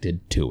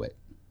connected to it.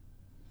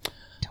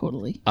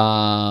 Totally.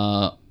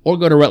 Or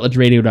go to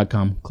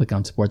rutledgeradio.com, click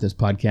on support this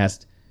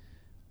podcast.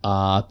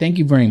 Thank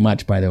you very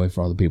much, by the way,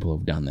 for all the people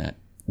who've done that.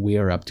 We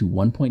are up to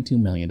 $1.2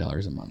 million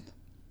a month.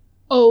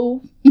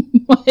 Oh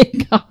my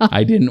God.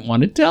 I didn't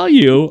want to tell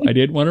you. I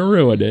didn't want to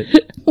ruin it.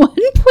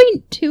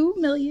 $1.2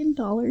 million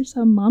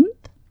a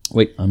month?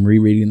 Wait, I'm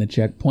rereading the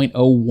check.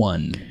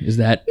 0.01. Is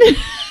that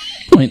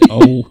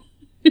 0.0?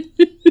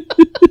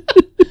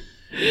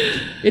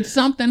 It's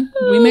something.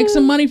 We make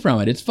some money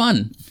from it. It's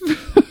fun.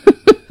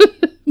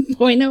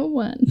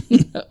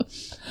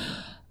 0.01.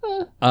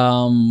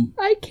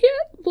 I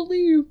can't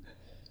believe.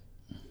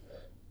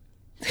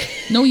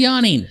 No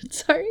yawning.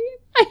 Sorry.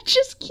 I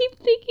just keep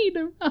thinking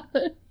about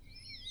it.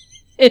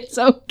 It's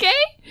okay.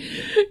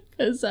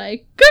 Because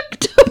I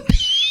cooked a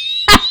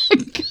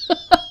bag.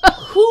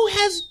 Who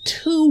has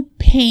 2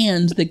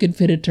 pans that could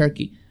fit a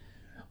turkey?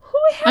 Who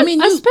has,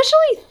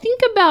 especially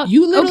think about...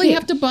 You literally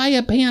have to buy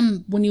a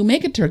pan when you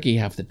make a turkey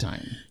half the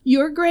time.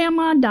 Your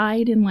grandma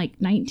died in like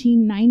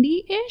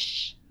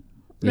 1990-ish,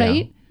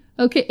 right?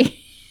 Yeah. Okay.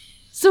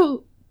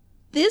 So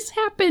this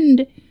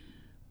happened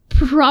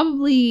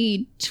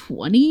probably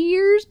 20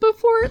 years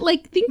before.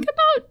 Like, think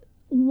about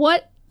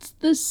what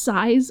the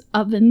size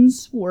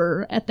ovens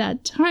were at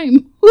that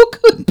time. Who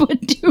could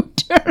put 2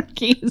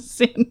 turkeys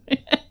in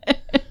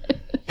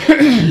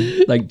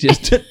it? Like,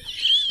 just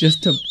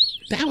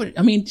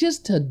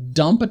to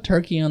dump a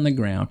turkey on the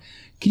ground.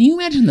 Can you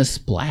imagine the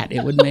splat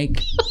it would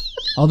make?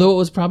 Although it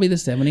was probably the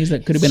 70s,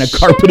 that could have been a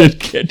carpeted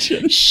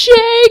kitchen.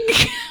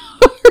 Shag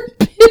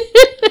carpet.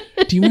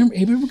 Do you remember?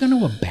 Have you ever gone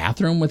to a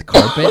bathroom with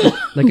carpet,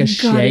 like a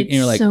shag, and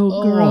you're like,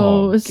 so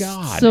gross.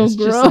 God, so it's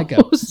gross. just like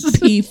a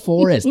pea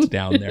forest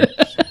down there.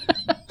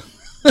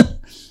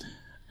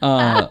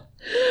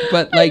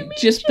 But like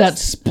just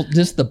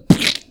the,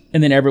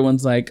 and then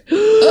everyone's like,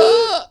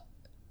 oh,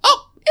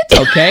 it's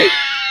okay.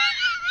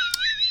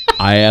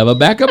 I have a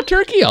backup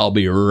turkey. I'll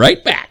be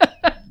right back.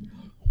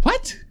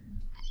 What?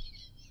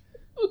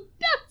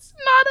 That's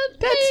not a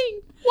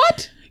thing.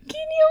 What? Can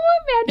you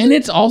imagine? And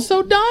it's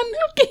also done?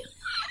 Okay,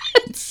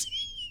 let's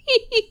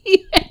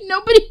see.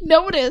 Nobody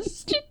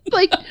noticed.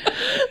 Like,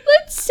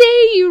 let's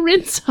say you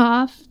rinse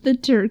off the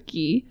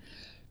turkey.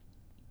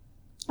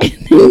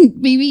 And then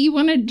maybe you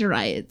want to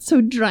dry it.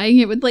 So drying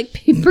it with like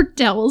paper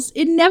towels,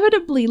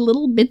 inevitably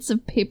little bits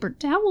of paper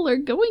towel are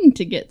going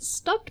to get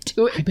stuck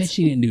to it. I bet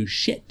she didn't do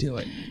shit to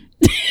it.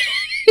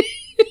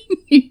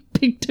 You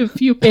picked a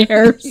few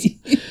hairs. And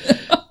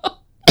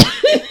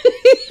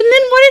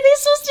then what are they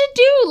supposed to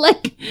do?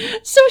 Like,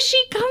 so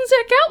she comes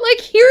back out like,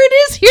 here it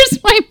is.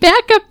 Here's my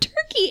backup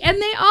turkey.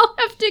 And they all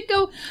have to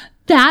go,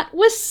 that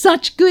was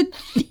such good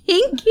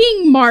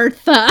thinking,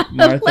 Martha.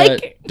 Martha,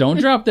 like, don't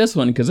drop this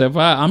one, because if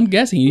I'm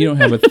guessing you don't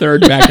have a third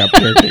backup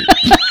turkey.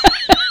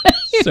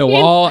 So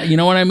all, you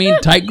know what I mean?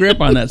 Tight grip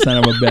on that son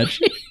of a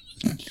bitch.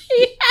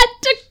 He had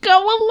to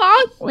go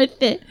along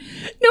with it.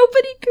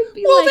 Nobody could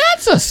be well,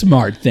 that's a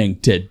smart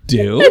thing to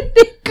do.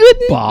 They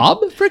couldn't.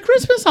 Bob, for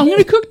Christmas, I'm going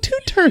to cook 2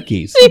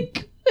 turkeys. They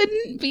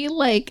couldn't be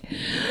like, I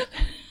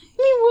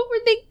mean, what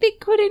were they? They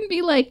couldn't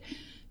be like,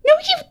 no,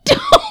 you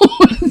don't.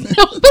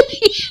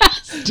 Nobody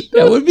has to.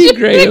 That would be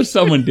great if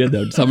someone did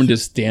that. Someone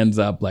just stands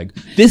up like,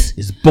 this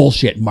is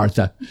bullshit,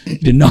 Martha.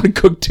 Did not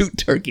cook 2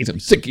 turkeys. I'm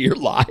sick of your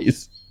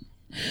lies.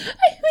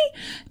 I mean,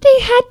 they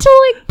had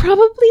to like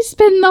probably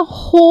spend the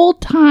whole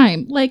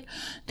time. Like,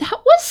 that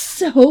was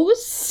so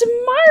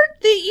smart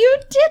that you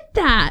did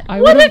that.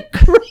 What a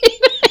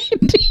great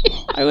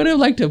idea. I would have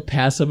liked to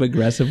passive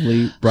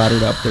aggressively brought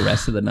it up the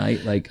rest of the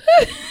night. Like,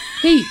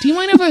 hey, do you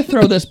mind if I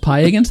throw this pie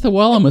against the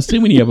wall? I'm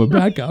assuming you have a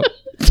backup.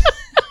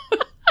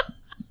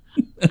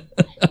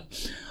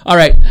 All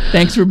right.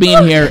 Thanks for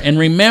being here. And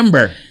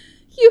remember,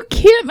 you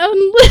can't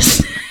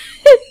unlisten.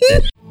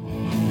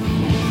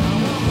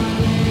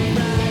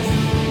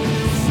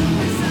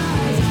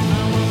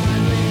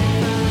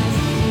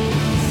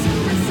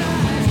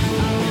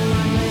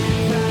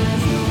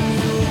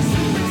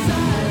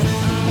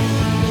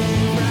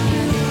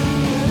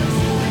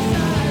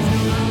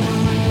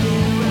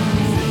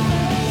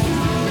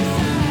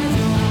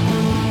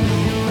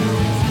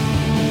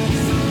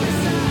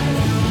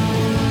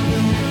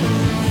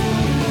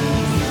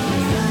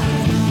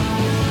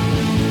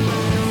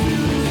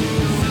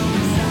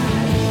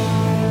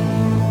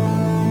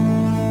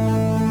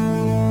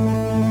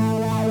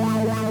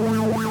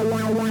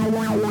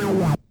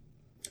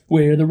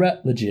 We're the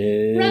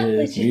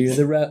Rutledges. We're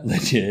the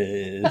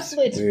Rutledges.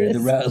 We're the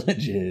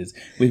Rutledges.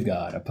 We've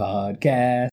got a podcast.